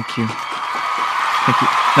 Thank you. Thank you.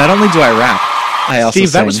 Not only do I rap, I also Steve,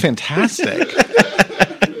 sing. that was fantastic.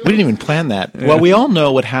 We didn't even plan that. Well, we all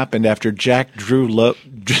know what happened after Jack Drew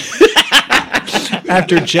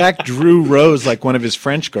rose like one of his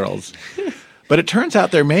French girls. But it turns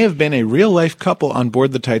out there may have been a real-life couple on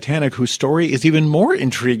board the Titanic whose story is even more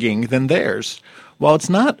intriguing than theirs. While it's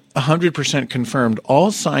not 100% confirmed,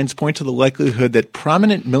 all signs point to the likelihood that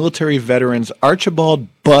prominent military veterans Archibald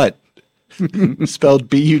Butt, spelled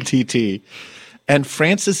B-U-T-T, and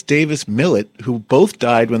Francis Davis Millet, who both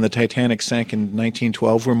died when the Titanic sank in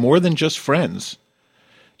 1912, were more than just friends.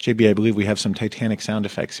 JB, I believe we have some Titanic sound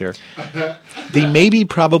effects here. The maybe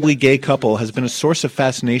probably gay couple has been a source of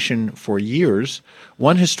fascination for years.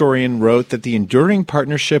 One historian wrote that the enduring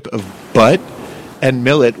partnership of Butt and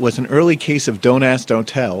Millet was an early case of don't ask, don't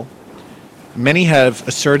tell. Many have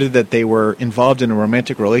asserted that they were involved in a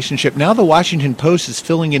romantic relationship. Now the Washington Post is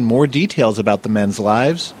filling in more details about the men's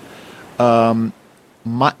lives.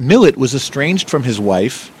 Millet was estranged from his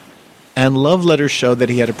wife, and love letters show that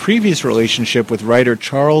he had a previous relationship with writer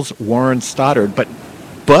Charles Warren Stoddard,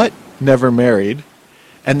 but never married.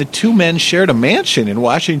 And the two men shared a mansion in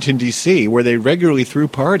Washington, D.C., where they regularly threw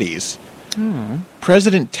parties.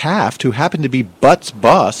 President Taft, who happened to be Butt's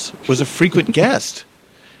boss, was a frequent guest.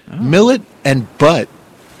 Millet and Butt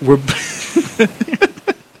were...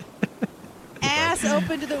 Ass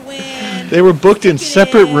open to the wind. They were booked in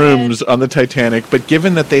separate rooms on the Titanic, but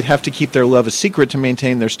given that they'd have to keep their love a secret to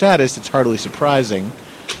maintain their status, it's hardly surprising.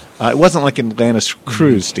 It wasn't like an Atlantis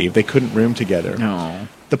cruise, Steve. They couldn't room together. No.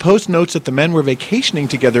 The Post notes that the men were vacationing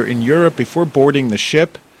together in Europe before boarding the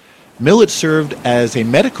ship. Millet served as a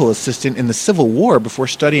medical assistant in the Civil War before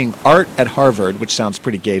studying art at Harvard, which sounds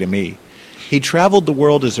pretty gay to me. He traveled the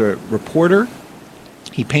world as a reporter.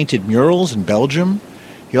 He painted murals in Belgium.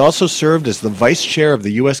 He also served as the vice chair of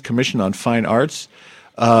the U.S. Commission on Fine Arts.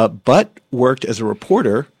 Butt worked as a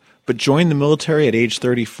reporter, but joined the military at age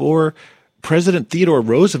 34. President Theodore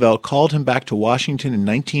Roosevelt called him back to Washington in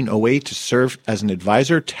 1908 to serve as an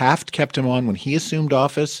advisor. Taft kept him on when he assumed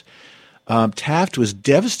office. Taft was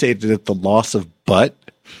devastated at the loss of Butt,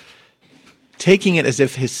 taking it as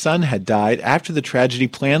if his son had died. After the tragedy,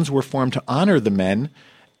 plans were formed to honor the men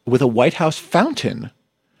with a White House fountain.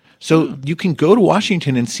 So you can go to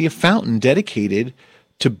Washington and see a fountain dedicated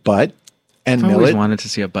to Butt and I've Millet. always wanted to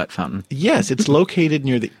see a Butt fountain. Yes, it's located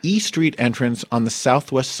near the E Street entrance on the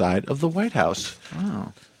southwest side of the White House.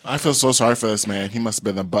 Wow. I feel so sorry for this man. He must have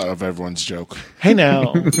been the butt of everyone's joke. Hey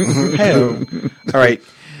now. Hey. All right.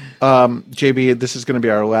 JB, this is going to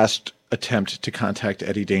be our last attempt to contact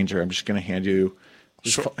Eddie Danger. I'm just going to hand you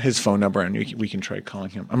his phone number, and we can try calling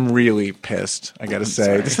him. I'm really pissed, I got to say.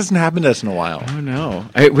 Sorry. This hasn't happened to us in a while. Oh, no.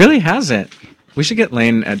 It really hasn't. We should get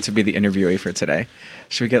Lane to be the interviewee for today.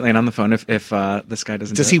 Should we get Lane on the phone if this guy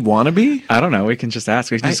doesn't Does do he want to be? I don't know. We can just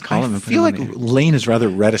ask. We can just call him. I And feel put like him on the air. Lane is rather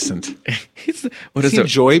reticent. Does he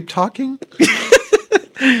enjoy talking?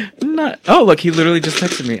 Not. Oh, look, he literally just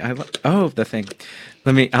texted me. The thing.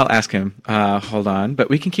 I'll ask him. Hold on. But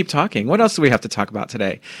we can keep talking. What else do we have to talk about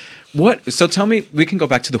today? So tell me, we can go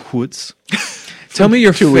back to the hoods. Tell me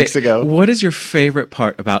your 2 weeks ago. What is your favorite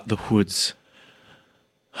part about the woods?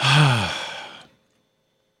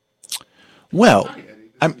 Well,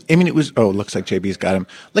 I mean, it was. Oh, looks like JB's got him.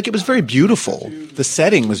 Like, it was very beautiful. The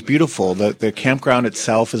setting was beautiful. The campground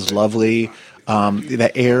itself is lovely.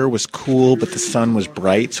 The air was cool, but the sun was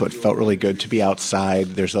bright, so it felt really good to be outside.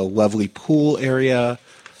 There's a lovely pool area.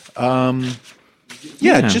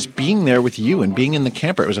 Yeah, just being there with you and being in the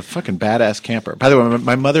camper. It was a fucking badass camper. By the way,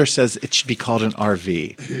 my mother says it should be called an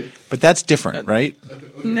RV, but that's different, right?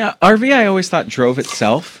 No, RV I always thought drove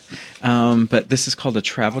itself, but this is called a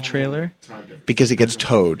travel trailer. Because it gets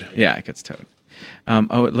towed. Yeah, it gets towed.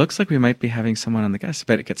 It looks like we might be having someone on the guest,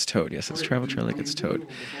 but it gets towed. Yes, it's travel trailer, it gets towed.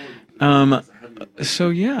 So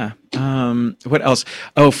yeah. What else?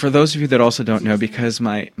 Oh, for those of you that also don't know, because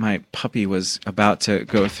my puppy was about to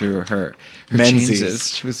go through her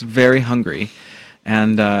changes, she was very hungry.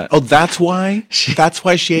 And that's why? That's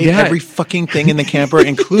why she ate every fucking thing in the camper,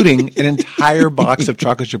 including an entire box of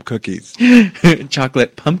chocolate chip cookies.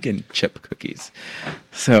 Chocolate pumpkin chip cookies.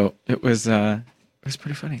 So it was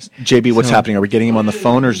pretty funny. JB, what's happening? Are we getting him on the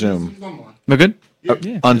phone or Zoom? No good?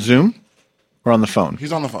 Yeah. On Zoom or on the phone?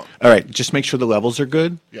 He's on the phone. All right, just make sure the levels are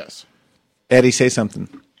good. Yes. Eddie, say something.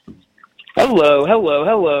 Hello.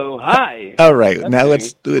 Hi. All right, now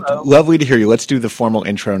let's do it. Lovely to hear you. Let's do the formal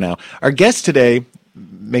intro now. Our guest today,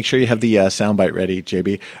 make sure you have the soundbite ready,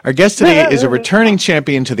 JB. Our guest today is a returning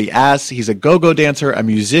champion to the ass. He's a go-go dancer, a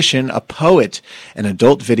musician, a poet, an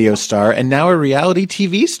adult video star, and now a reality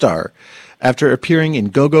TV star. After appearing in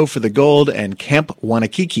Go-Go for the Gold and Camp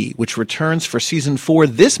Wannakiki, which returns for Season 4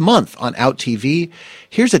 this month on Out TV,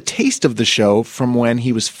 here's a taste of the show from when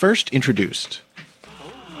he was first introduced.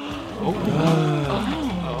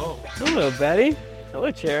 Hello, Betty. Hello,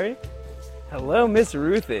 Cherry. Hello, Miss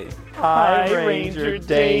Ruthie. Hi, Ranger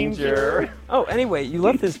Danger. Oh, anyway, you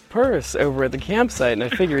left this purse over at the campsite, and I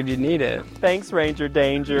figured you'd need it. Thanks, Ranger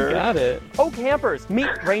Danger. You got it. Oh, campers, meet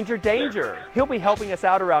Ranger Danger. He'll be helping us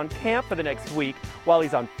out around camp for the next week while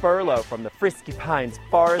he's on furlough from the Frisky Pines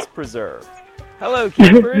Forest Preserve. Hello,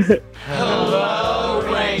 campers.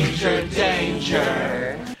 Hello, Ranger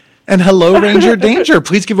Danger. And hello, Ranger Danger.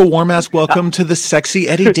 Please give a warm-ass welcome to the sexy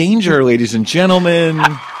Eddie Danger, ladies and gentlemen.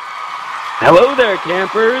 Hello there,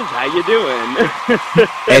 campers. How you doing?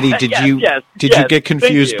 Eddie, did you get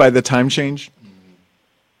confused by the time change?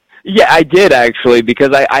 Yeah, I did actually, because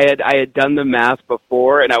I had done the math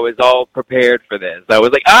before, and I was all prepared for this. I was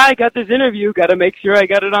like, I got this interview, got to make sure I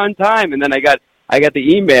got it on time, and then I got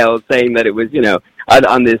the email saying that it was,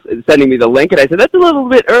 on this, sending me the link, and I said, that's a little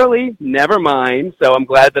bit early. Never mind. So I'm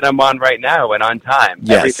glad that I'm on right now and on time.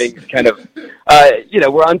 Yes. Everything's kind of,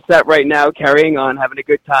 we're on set right now, carrying on, having a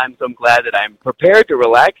good time, so I'm glad that I'm prepared to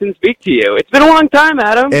relax and speak to you. It's been a long time,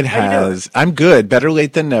 Adam. It has. I'm good. Better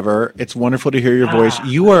late than never. It's wonderful to hear your voice.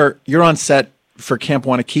 You're on set for Camp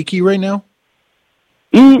Wannakiki right now?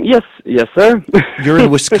 Yes, sir. You're in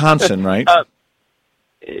Wisconsin, right?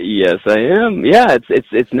 Yes, I am. Yeah,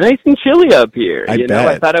 it's nice and chilly up here. I bet.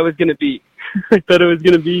 I thought I was going to be, just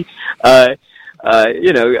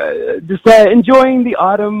enjoying the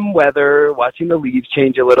autumn weather, watching the leaves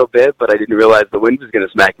change a little bit, but I didn't realize the wind was going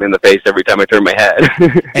to smack me in the face every time I turned my head.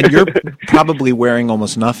 And you're probably wearing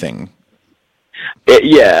almost nothing.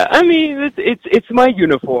 Yeah, I mean, it's my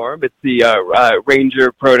uniform. It's the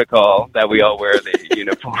Ranger protocol that we all wear the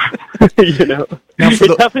uniform. It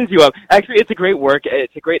toughens you up. Actually, it's a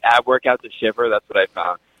great ab workout to shiver. That's what I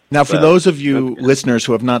found. Now, for those of you listeners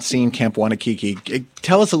who have not seen Camp Wannakiki,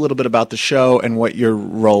 tell us a little bit about the show and what your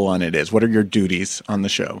role on it is. What are your duties on the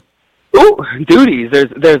show? Ooh, duties.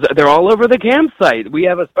 They're all over the campsite. We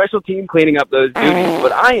have a special team cleaning up those duties,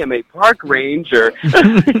 but I am a park ranger.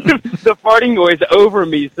 The farting noise over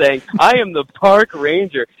me saying, I am the park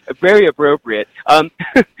ranger. Very appropriate. Camp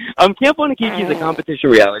Wannakiki is a competition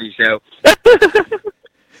reality show.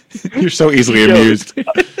 You're so easily amused.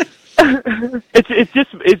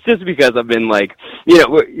 It's just because I've been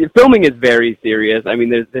filming is very serious. I mean,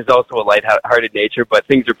 there's also a lighthearted nature, but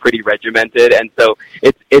things are pretty regimented, and so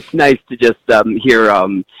it's nice to just hear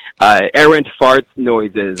errant farts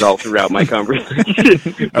noises all throughout my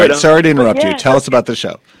conversation. All right, sorry to interrupt you. Tell us about the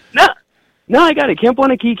show. No, I got it. Camp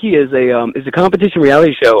Wannakiki is a competition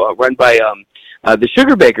reality show run by the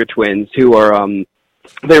Sugar Baker twins, who are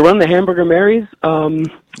they run the Hamburger Marys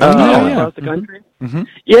across the country. Mm-hmm.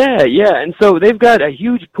 Yeah, and so they've got a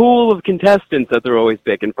huge pool of contestants that they're always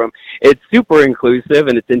picking from. It's super inclusive,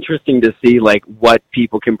 and it's interesting to see what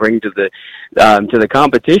people can bring to the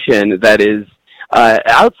competition that is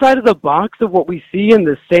outside of the box of what we see in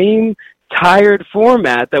the same tired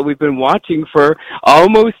format that we've been watching for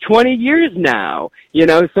almost 20 years now.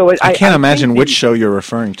 So I can't imagine which show you're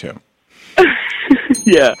referring to.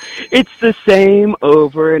 Yeah, it's the same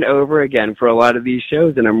over and over again for a lot of these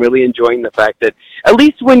shows, and I'm really enjoying the fact that at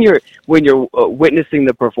least when you're witnessing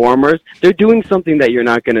the performers, they're doing something that you're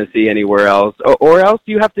not going to see anywhere else, or else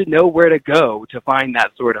you have to know where to go to find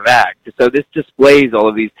that sort of act. So this displays all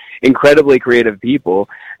of these incredibly creative people,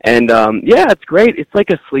 and it's great. It's like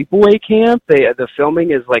a sleepaway camp. The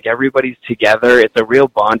filming is like everybody's together. It's a real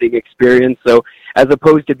bonding experience. So as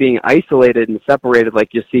opposed to being isolated and separated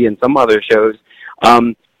like you see in some other shows,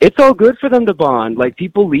 it's all good for them to bond. Like,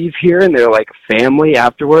 people leave here and they're like family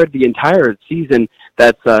afterward. The entire season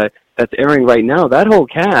that's airing right now, that whole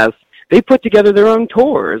cast, they put together their own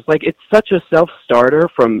tours. Like, it's such a self-starter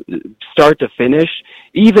from start to finish.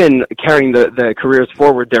 Even carrying the careers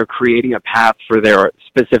forward, they're creating a path for their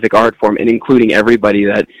specific art form and including everybody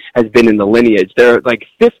that has been in the lineage. There are like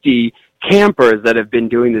 50 campers that have been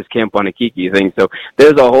doing this Camp Wannakiki thing. So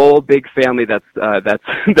there's a whole big family that's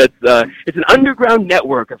it's an underground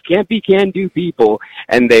network of campy can-do people,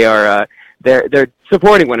 and they're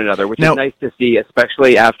supporting one another, which is nice to see,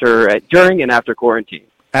 especially during and after quarantine.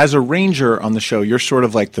 As a ranger on the show, you're sort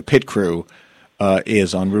of like the pit crew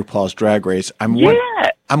is on RuPaul's Drag Race. I'm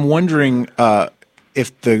wondering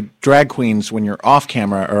if the drag queens, when you're off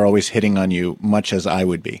camera, are always hitting on you, much as I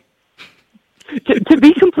would be. To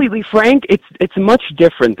be completely frank, it's much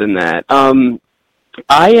different than that.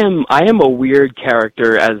 I am a weird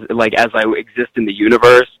character as I exist in the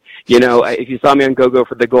universe. If you saw me on Go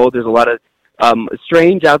for the Gold, there's a lot of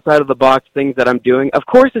strange outside of the box things that I'm doing. Of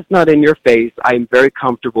course, it's not in your face. I'm very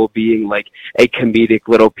comfortable being like a comedic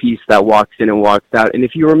little piece that walks in and walks out. And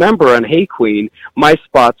if you remember on Hey Queen, my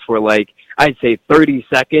spots were like, I'd say 30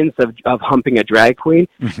 seconds of humping a drag queen,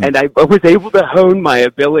 and I was able to hone my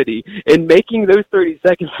ability in making those 30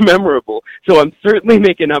 seconds memorable. So I'm certainly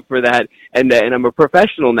making up for that, and I'm a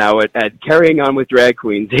professional now at carrying on with drag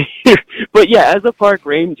queens. But yeah, as a park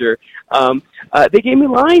ranger, they gave me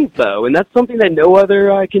lines though, and that's something that no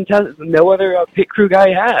other pit crew guy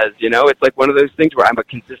has. It's like one of those things where I'm a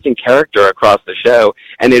consistent character across the show,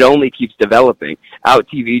 and it only keeps developing. Out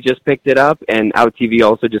TV just picked it up, and Out TV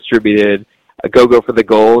also distributed Go for the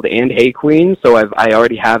Gold and Hey Queen, so I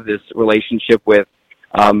already have this relationship with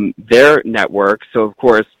their network. So of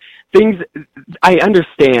course, I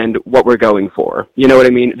understand what we're going for. You know what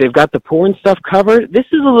I mean? They've got the porn stuff covered. This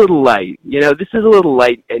is a little light. This is a little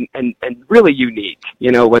light and really unique,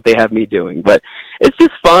 what they have me doing. But it's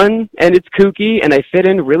just fun, and it's kooky, and I fit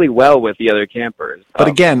in really well with the other campers. But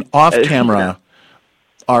again, off camera,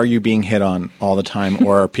 are you being hit on all the time,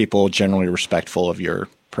 or are people generally respectful of your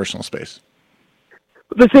personal space?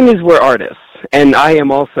 The thing is, we're artists, and I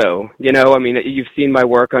am also, you've seen my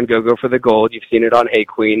work on Go for the Gold, you've seen it on Hey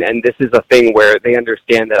Queen, and this is a thing where they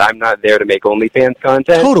understand that I'm not there to make OnlyFans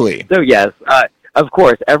content. Totally. So yes, of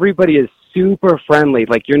course, everybody is super friendly.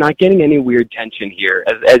 Like, you're not getting any weird tension here.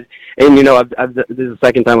 And this is the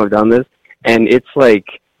second time I've done this, and it's like,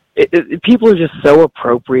 people are just so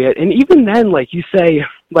appropriate. And even then, like you say,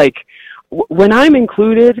 like, when I'm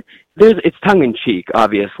included, it's tongue-in-cheek,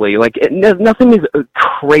 obviously. Like, nothing is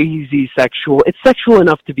crazy sexual. It's sexual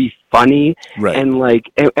enough to be funny, right? And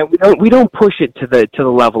we don't push it to the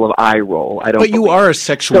level of eye roll. I don't. But you are a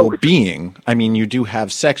sexual being. I mean, you do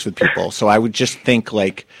have sex with people. So I would just think,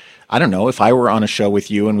 like, I don't know, if I were on a show with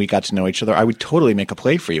you and we got to know each other, I would totally make a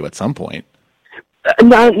play for you at some point.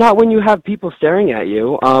 Not when you have people staring at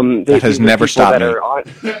you. That has never stopped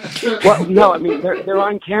me. Well, no, I mean they're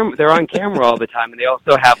on camera. They're on camera all the time, and they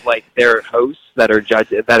also have like their hosts that are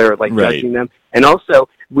judging them. And also,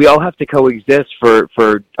 we all have to coexist for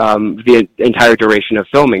the entire duration of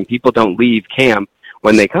filming. People don't leave camp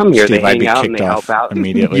when they come here. Steve, they hang out and they help out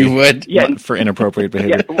immediately. You would, for inappropriate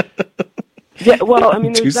behavior. Yeah. Well, I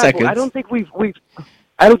mean, 2 seconds. I don't think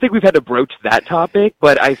we've had to broach that topic,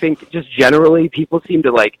 but I think just generally people seem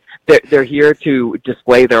to like they're here to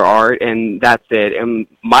display their art, and that's it. And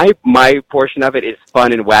my portion of it is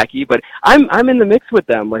fun and wacky, but I'm in the mix with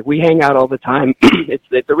them. Like, we hang out all the time.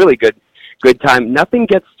 It's a really good time. Nothing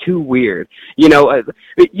gets too weird. You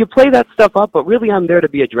play that stuff up, but really I'm there to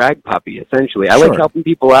be a drag puppy, essentially. I like helping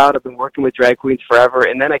people out. I've been working with drag queens forever,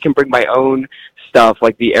 and then I can bring my own stuff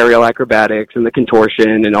like the aerial acrobatics and the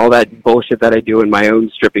contortion and all that bullshit that I do in my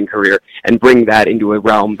own stripping career and bring that into a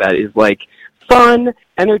realm that is like fun,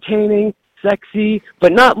 entertaining, sexy,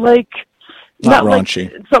 but not like Not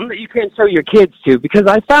raunchy. Like something that you can show your kids to, because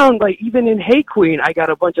I found, like, even in Hey Queen, I got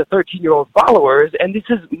a bunch of 13-year-old followers, and this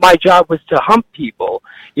is my job was to hump people,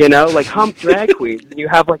 you know, like hump drag queens, and you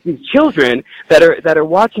have like these children that are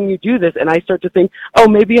watching you do this, and I start to think, oh,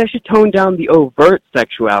 maybe I should tone down the overt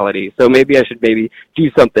sexuality, so maybe I should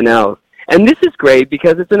do something else. And this is great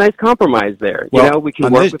because it's a nice compromise there. Well, you know, we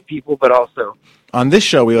can work with people, but also on this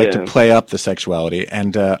show, we like to play up the sexuality,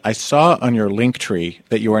 and I saw on your link tree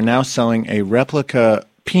that you are now selling a replica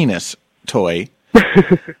penis toy.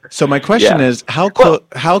 So my question is, how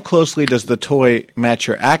closely does the toy match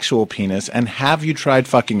your actual penis, and have you tried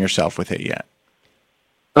fucking yourself with it yet?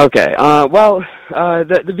 Okay.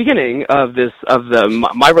 The beginning of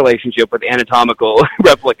my relationship with anatomical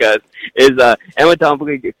replicas is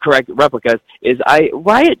anatomically correct replicas is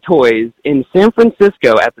Riot Toys in San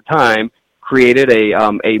Francisco at the time created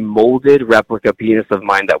a molded replica penis of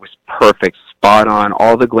mine that was perfect, spot on.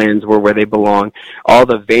 All the glands were where they belong. All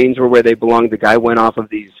the veins were where they belong. The guy went off of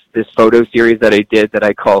this photo series that I did that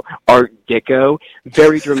I call Art Deco.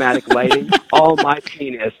 Very dramatic lighting. All my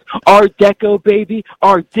penis. Art Deco, baby.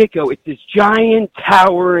 Art Deco. It's this giant,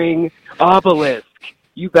 towering obelisk.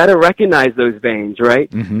 You better recognize those veins,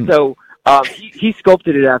 right? Mm-hmm. So he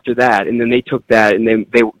sculpted it after that, and then they took that and then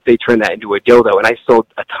they turned that into a dildo, and I sold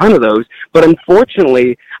a ton of those. But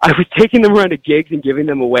unfortunately, I was taking them around to gigs and giving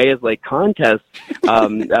them away as like contests,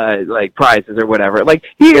 like prizes or whatever. Like,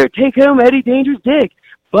 here, take home Eddie Danger's dick.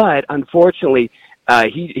 But unfortunately,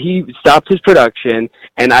 he stopped his production,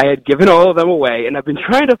 and I had given all of them away, and I've been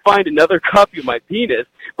trying to find another copy of my penis,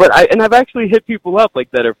 I've actually hit people up, like,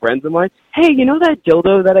 that are friends of mine. Hey, you know that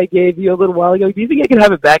dildo that I gave you a little while ago? Do you think I can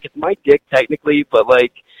have it back? It's my dick, technically, but,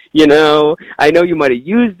 like, you know, I know you might have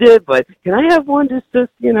used it, but can I have one just,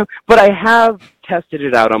 you know? But I have tested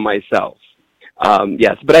it out on myself.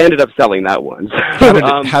 Yes, but I ended up selling that one.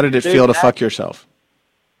 How did it feel to fuck yourself?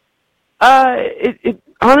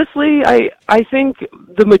 Honestly, I think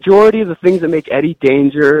the majority of the things that make Eddie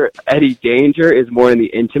Danger is more in the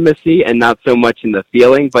intimacy and not so much in the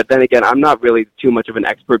feeling. But then again, I'm not really too much of an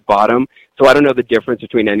expert bottom, so I don't know the difference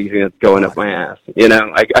between anything that's going up my ass. You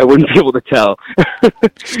know, I wouldn't be able to tell.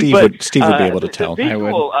 Steve would be able to tell. The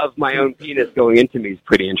visual of my own penis going into me is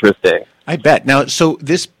pretty interesting. I bet. Now, so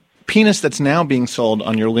this penis that's now being sold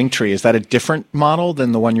on your link tree, is that a different model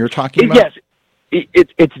than the one you're talking about? Yes.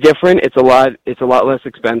 It's different. It's a lot less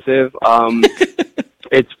expensive.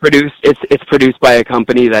 It's produced by a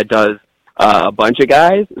company that does a bunch of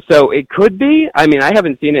guys. So it could be. I mean, I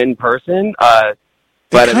haven't seen it in person.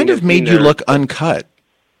 But it kind of made you look uncut.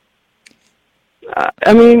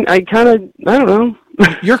 I mean, I don't know.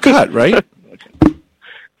 You're cut, right?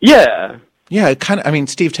 Yeah. Yeah, it kind of. I mean,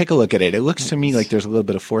 Steve, take a look at it. It looks to me like there's a little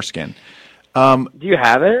bit of foreskin. Do you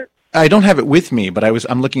have it? I don't have it with me, but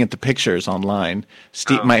I'm looking at the pictures online.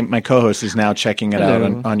 Steve, my co-host, is now checking it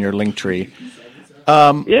out on your link tree.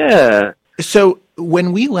 Yeah. So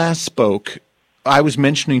when we last spoke, I was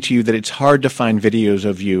mentioning to you that it's hard to find videos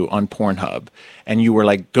of you on Pornhub, and you were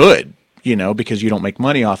like, good, you know, because you don't make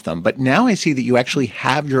money off them. But now I see that you actually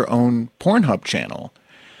have your own Pornhub channel.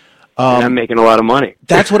 And I'm making a lot of money.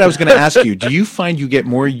 That's what I was going to ask you. Do you find you get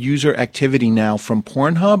more user activity now from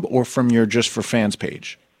Pornhub or from your Just for Fans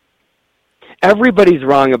page? Everybody's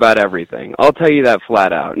wrong about everything. I'll tell you that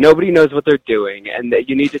flat out. Nobody knows what they're doing, and that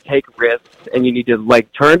you need to take risks, and you need to, like,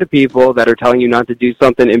 turn to people that are telling you not to do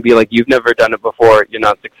something and be like, you've never done it before, you're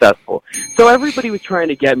not successful. So everybody was trying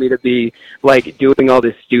to get me to be, like, doing all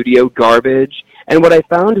this studio garbage, and what I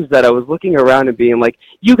found is that I was looking around and being like,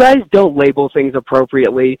 you guys don't label things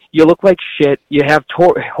appropriately, you look like shit, you have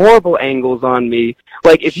horrible angles on me,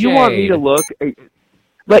 like, if you want me to look...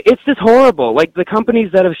 Like, it's just horrible. Like, the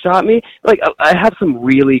companies that have shot me, like, I have some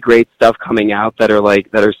really great stuff coming out that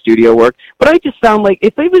are studio work, but I just found, like,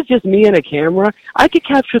 if it was just me and a camera, I could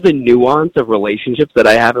capture the nuance of relationships that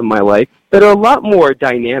I have in my life that are a lot more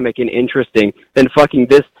dynamic and interesting than fucking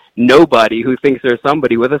this nobody who thinks they're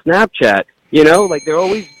somebody with a Snapchat. You know? Like, they're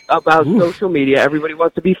always about social media. Everybody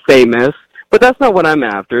wants to be famous. But that's not what I'm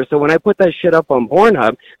after. So when I put that shit up on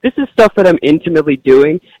Pornhub, this is stuff that I'm intimately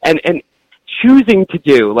doing and choosing to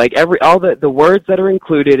do. Like, all the words that are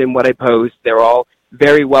included in what I post, they're all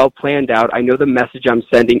very well planned out. I know the message I'm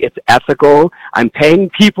sending. It's ethical. I'm paying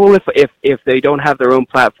people if they don't have their own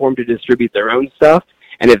platform to distribute their own stuff.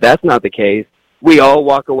 And if that's not the case, we all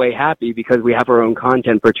walk away happy because we have our own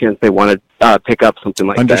content. Perchance they want to pick up something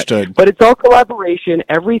like that. But it's all collaboration.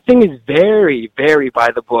 Everything is very, very by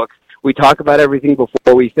the books. We talk about everything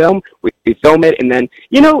before we film. We film it, and then,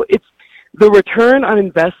 you know, the return on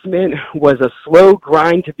investment was a slow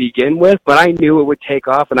grind to begin with, but I knew it would take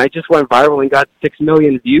off, and I just went viral and got 6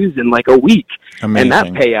 million views in like a week. Amazing. And that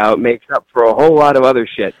payout makes up for a whole lot of other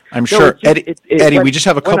shit. I'm sure. Eddie, we just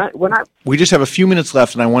have we just have a few minutes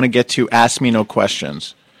left, and I want to get to Ask Me No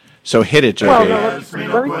Questions. So hit it, JB. Well, no,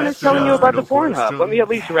 let me finish telling you about the Pornhub. Let me at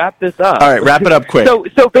least wrap this up. All right, wrap it up quick.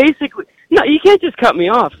 So basically, no, you can't just cut me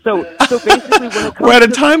off. So basically, when it comes we're at a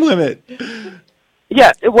time limit.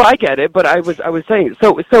 Yeah, well, I get it, but I was saying,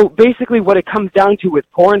 so basically what it comes down to with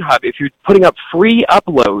Pornhub, if you're putting up free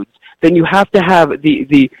uploads, then you have to have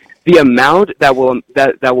the amount that will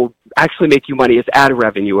actually make you money is ad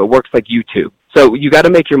revenue. It works like YouTube. So you got to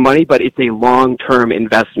make your money, but it's a long-term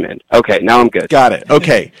investment. Okay, now I'm good. Got it.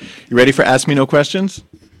 Okay. You ready for Ask Me No Questions?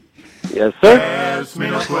 Yes, sir. Ask me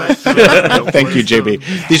no questions. Thank you,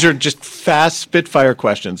 JB. These are just fast spitfire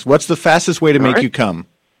questions. What's the fastest way to make you come?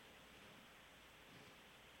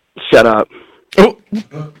 Shut up. Oh,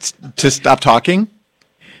 to stop talking?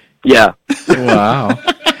 Yeah. Wow.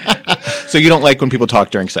 So you don't like when people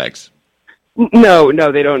talk during sex? No,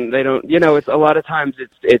 they don't. You know, it's a lot of times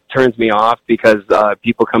it turns me off because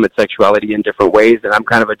people come at sexuality in different ways, and I'm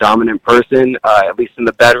kind of a dominant person, at least in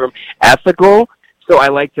the bedroom. Ethical. So I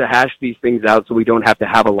like to hash these things out so we don't have to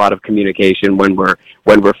have a lot of communication when we're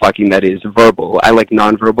fucking that is verbal. I like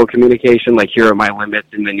nonverbal communication, like here are my limits,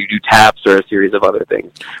 and then you do taps or a series of other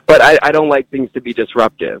things. But I don't like things to be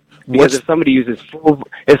disruptive because if somebody uses full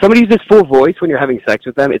voice when you're having sex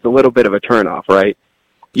with them, it's a little bit of a turnoff, right?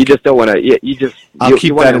 You just don't want to. I'll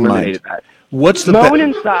keep that in mind. What's the moan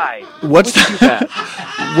inside? What's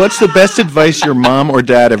the best advice your mom or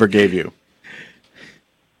dad ever gave you?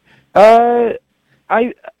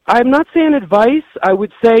 I'm not saying advice. I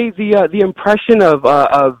would say the impression of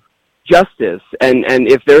justice, and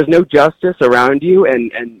if there's no justice around you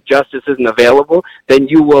and justice isn't available, then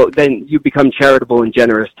you become charitable and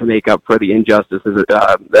generous to make up for the injustices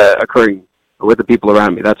occurring with the people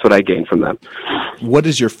around me. That's what I gained from them. What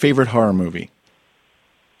is your favorite horror movie?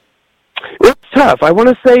 It's tough. I want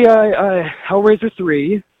to say Hellraiser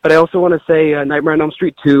 3, but I also want to say Nightmare on Elm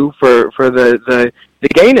Street 2 for the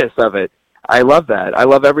gayness of it. I love that. I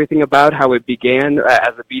love everything about how it began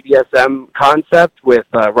as a BDSM concept with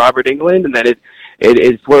Robert Englund, and then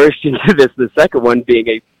it flourished into the second one being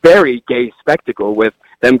a very gay spectacle with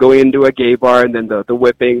them going into a gay bar and then the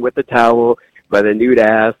whipping with the towel by the nude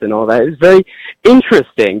ass and all that. It's very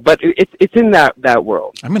interesting, but it's in that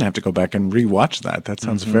world. I'm gonna have to go back and rewatch that. That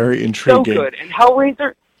sounds very intriguing. So good. And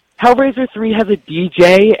Hellraiser 3 has a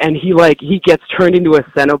DJ, and he gets turned into a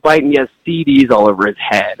Cenobite, and he has CDs all over his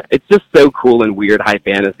head. It's just so cool and weird, high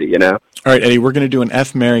fantasy, you know? All right, Eddie, we're going to do an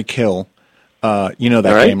F, Marry, Kill. You know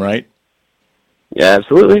that game, right? Yeah,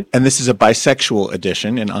 absolutely. And this is a bisexual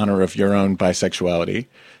edition in honor of your own bisexuality.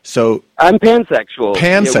 So I'm pansexual.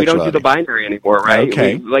 Pansexuality. Yeah, we don't do the binary anymore, right?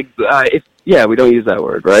 Okay. We don't use that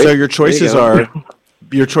word, right? So your choices are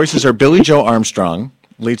Billie Joe Armstrong,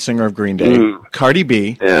 lead singer of Green Day, Cardi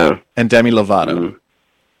B, and Demi Lovato.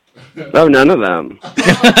 Oh, none of them.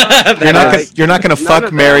 You're not going to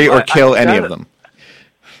fuck, marry, or kill any of them.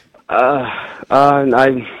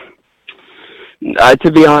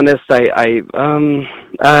 To be honest, I don't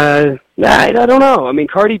know. I mean,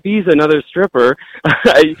 Cardi B's another stripper.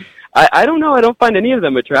 I don't know. I don't find any of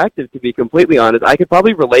them attractive, to be completely honest. I could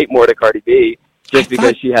probably relate more to Cardi B just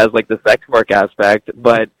because she has like the sex work aspect.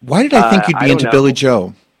 But why did I think you'd be into Billie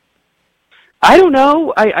Joe? I don't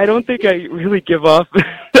know. I don't think I really give off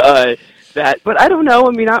that. But I don't know.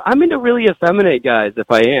 I mean, I'm into really effeminate guys if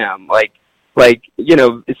I am. Like you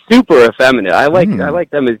know, super effeminate. I like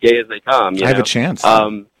them as gay as they come. I have a chance.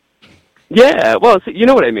 Yeah, well, so you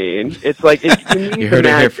know what I mean. It's like you heard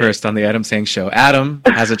it here first on the Adam Sang Show. Adam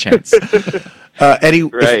has a chance. Eddie,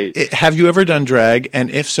 right. Have you ever done drag? And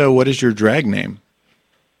if so, what is your drag name?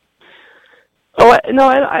 Oh, no,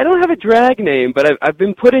 I don't have a drag name, but I've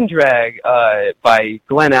been put in drag by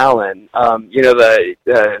Glenn Allen. You know,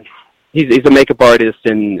 he's a makeup artist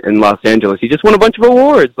in Los Angeles. He just won a bunch of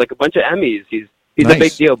awards, like a bunch of Emmys. He's nice. A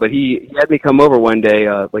big deal, but he had me come over one day,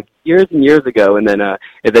 like years and years ago, and then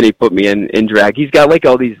he put me in drag. He's got like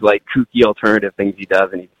all these like kooky alternative things he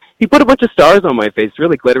does, and he put a bunch of stars on my face,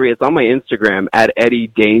 really glittery. It's on my Instagram at Eddie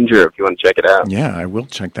Danger if you want to check it out. Yeah, I will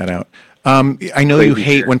check that out. I know you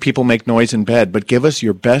hate when people make noise in bed, but give us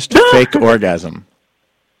your best fake orgasm.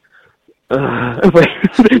 Wait,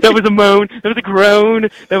 that was a moan. That was a groan.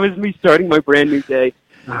 That was me starting my brand new day.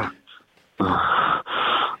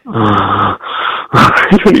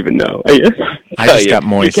 I don't even know. I just got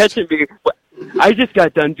moist. You're catching me. I just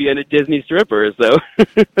got done being a Disney stripper, so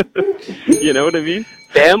you know what I mean?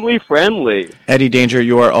 family friendly. Eddie Danger,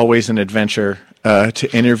 you are always an adventure to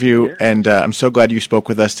interview, and I'm so glad you spoke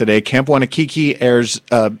with us today. Camp Wannakiki airs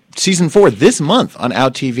season 4 this month on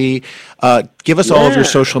Out TV. Give us all of your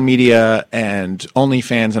social media and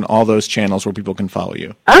OnlyFans and all those channels where people can follow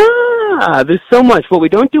you. There's so much. Well, we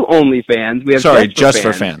don't do OnlyFans. We have just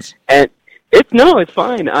for fans. And it's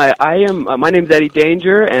fine. I am. My name's Eddie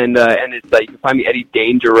Danger, and it's you can find me Eddie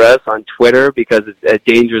Dangerous on Twitter because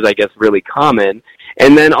danger is, I guess, really common.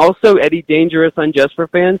 And then also Eddie Dangerous on Just for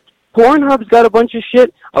Fans. Pornhub's got a bunch of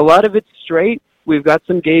shit. A lot of it's straight. We've got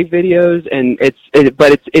some gay videos, and it's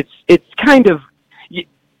kind of,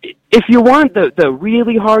 if you want the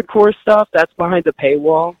really hardcore stuff, that's behind the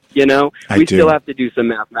paywall. You know, we still have to do some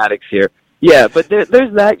mathematics here. Yeah, but there's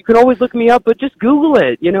that. You can always look me up, but just Google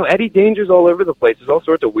it. You know, Eddie Danger's all over the place. There's all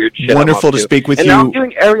sorts of weird shit. Wonderful to speak with you. And now I'm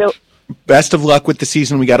doing Ariel. Best of luck with the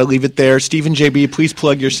season. We got to leave it there. Stephen JB, please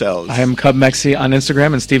plug yourselves. I am Cub Mexi on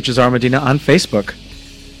Instagram and Steve Jazar Medina on Facebook.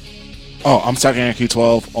 Oh, I'm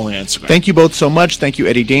Sakayankee12, only on Instagram. Thank you both so much. Thank you,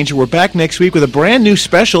 Eddie Danger. We're back next week with a brand new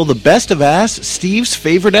special, The Best of Ass, Steve's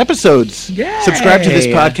favorite episodes. Yay! Subscribe to this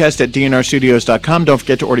podcast at dnrstudios.com. Don't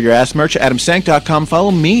forget to order your ass merch at adamsank.com.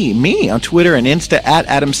 Follow me on Twitter and Insta at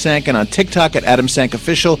adamsank and on TikTok at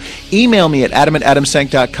adamsankofficial. Email me at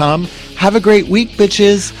adam@adamsank.com. Have a great week,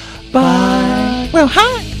 bitches. Bye. Well,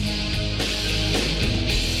 hi.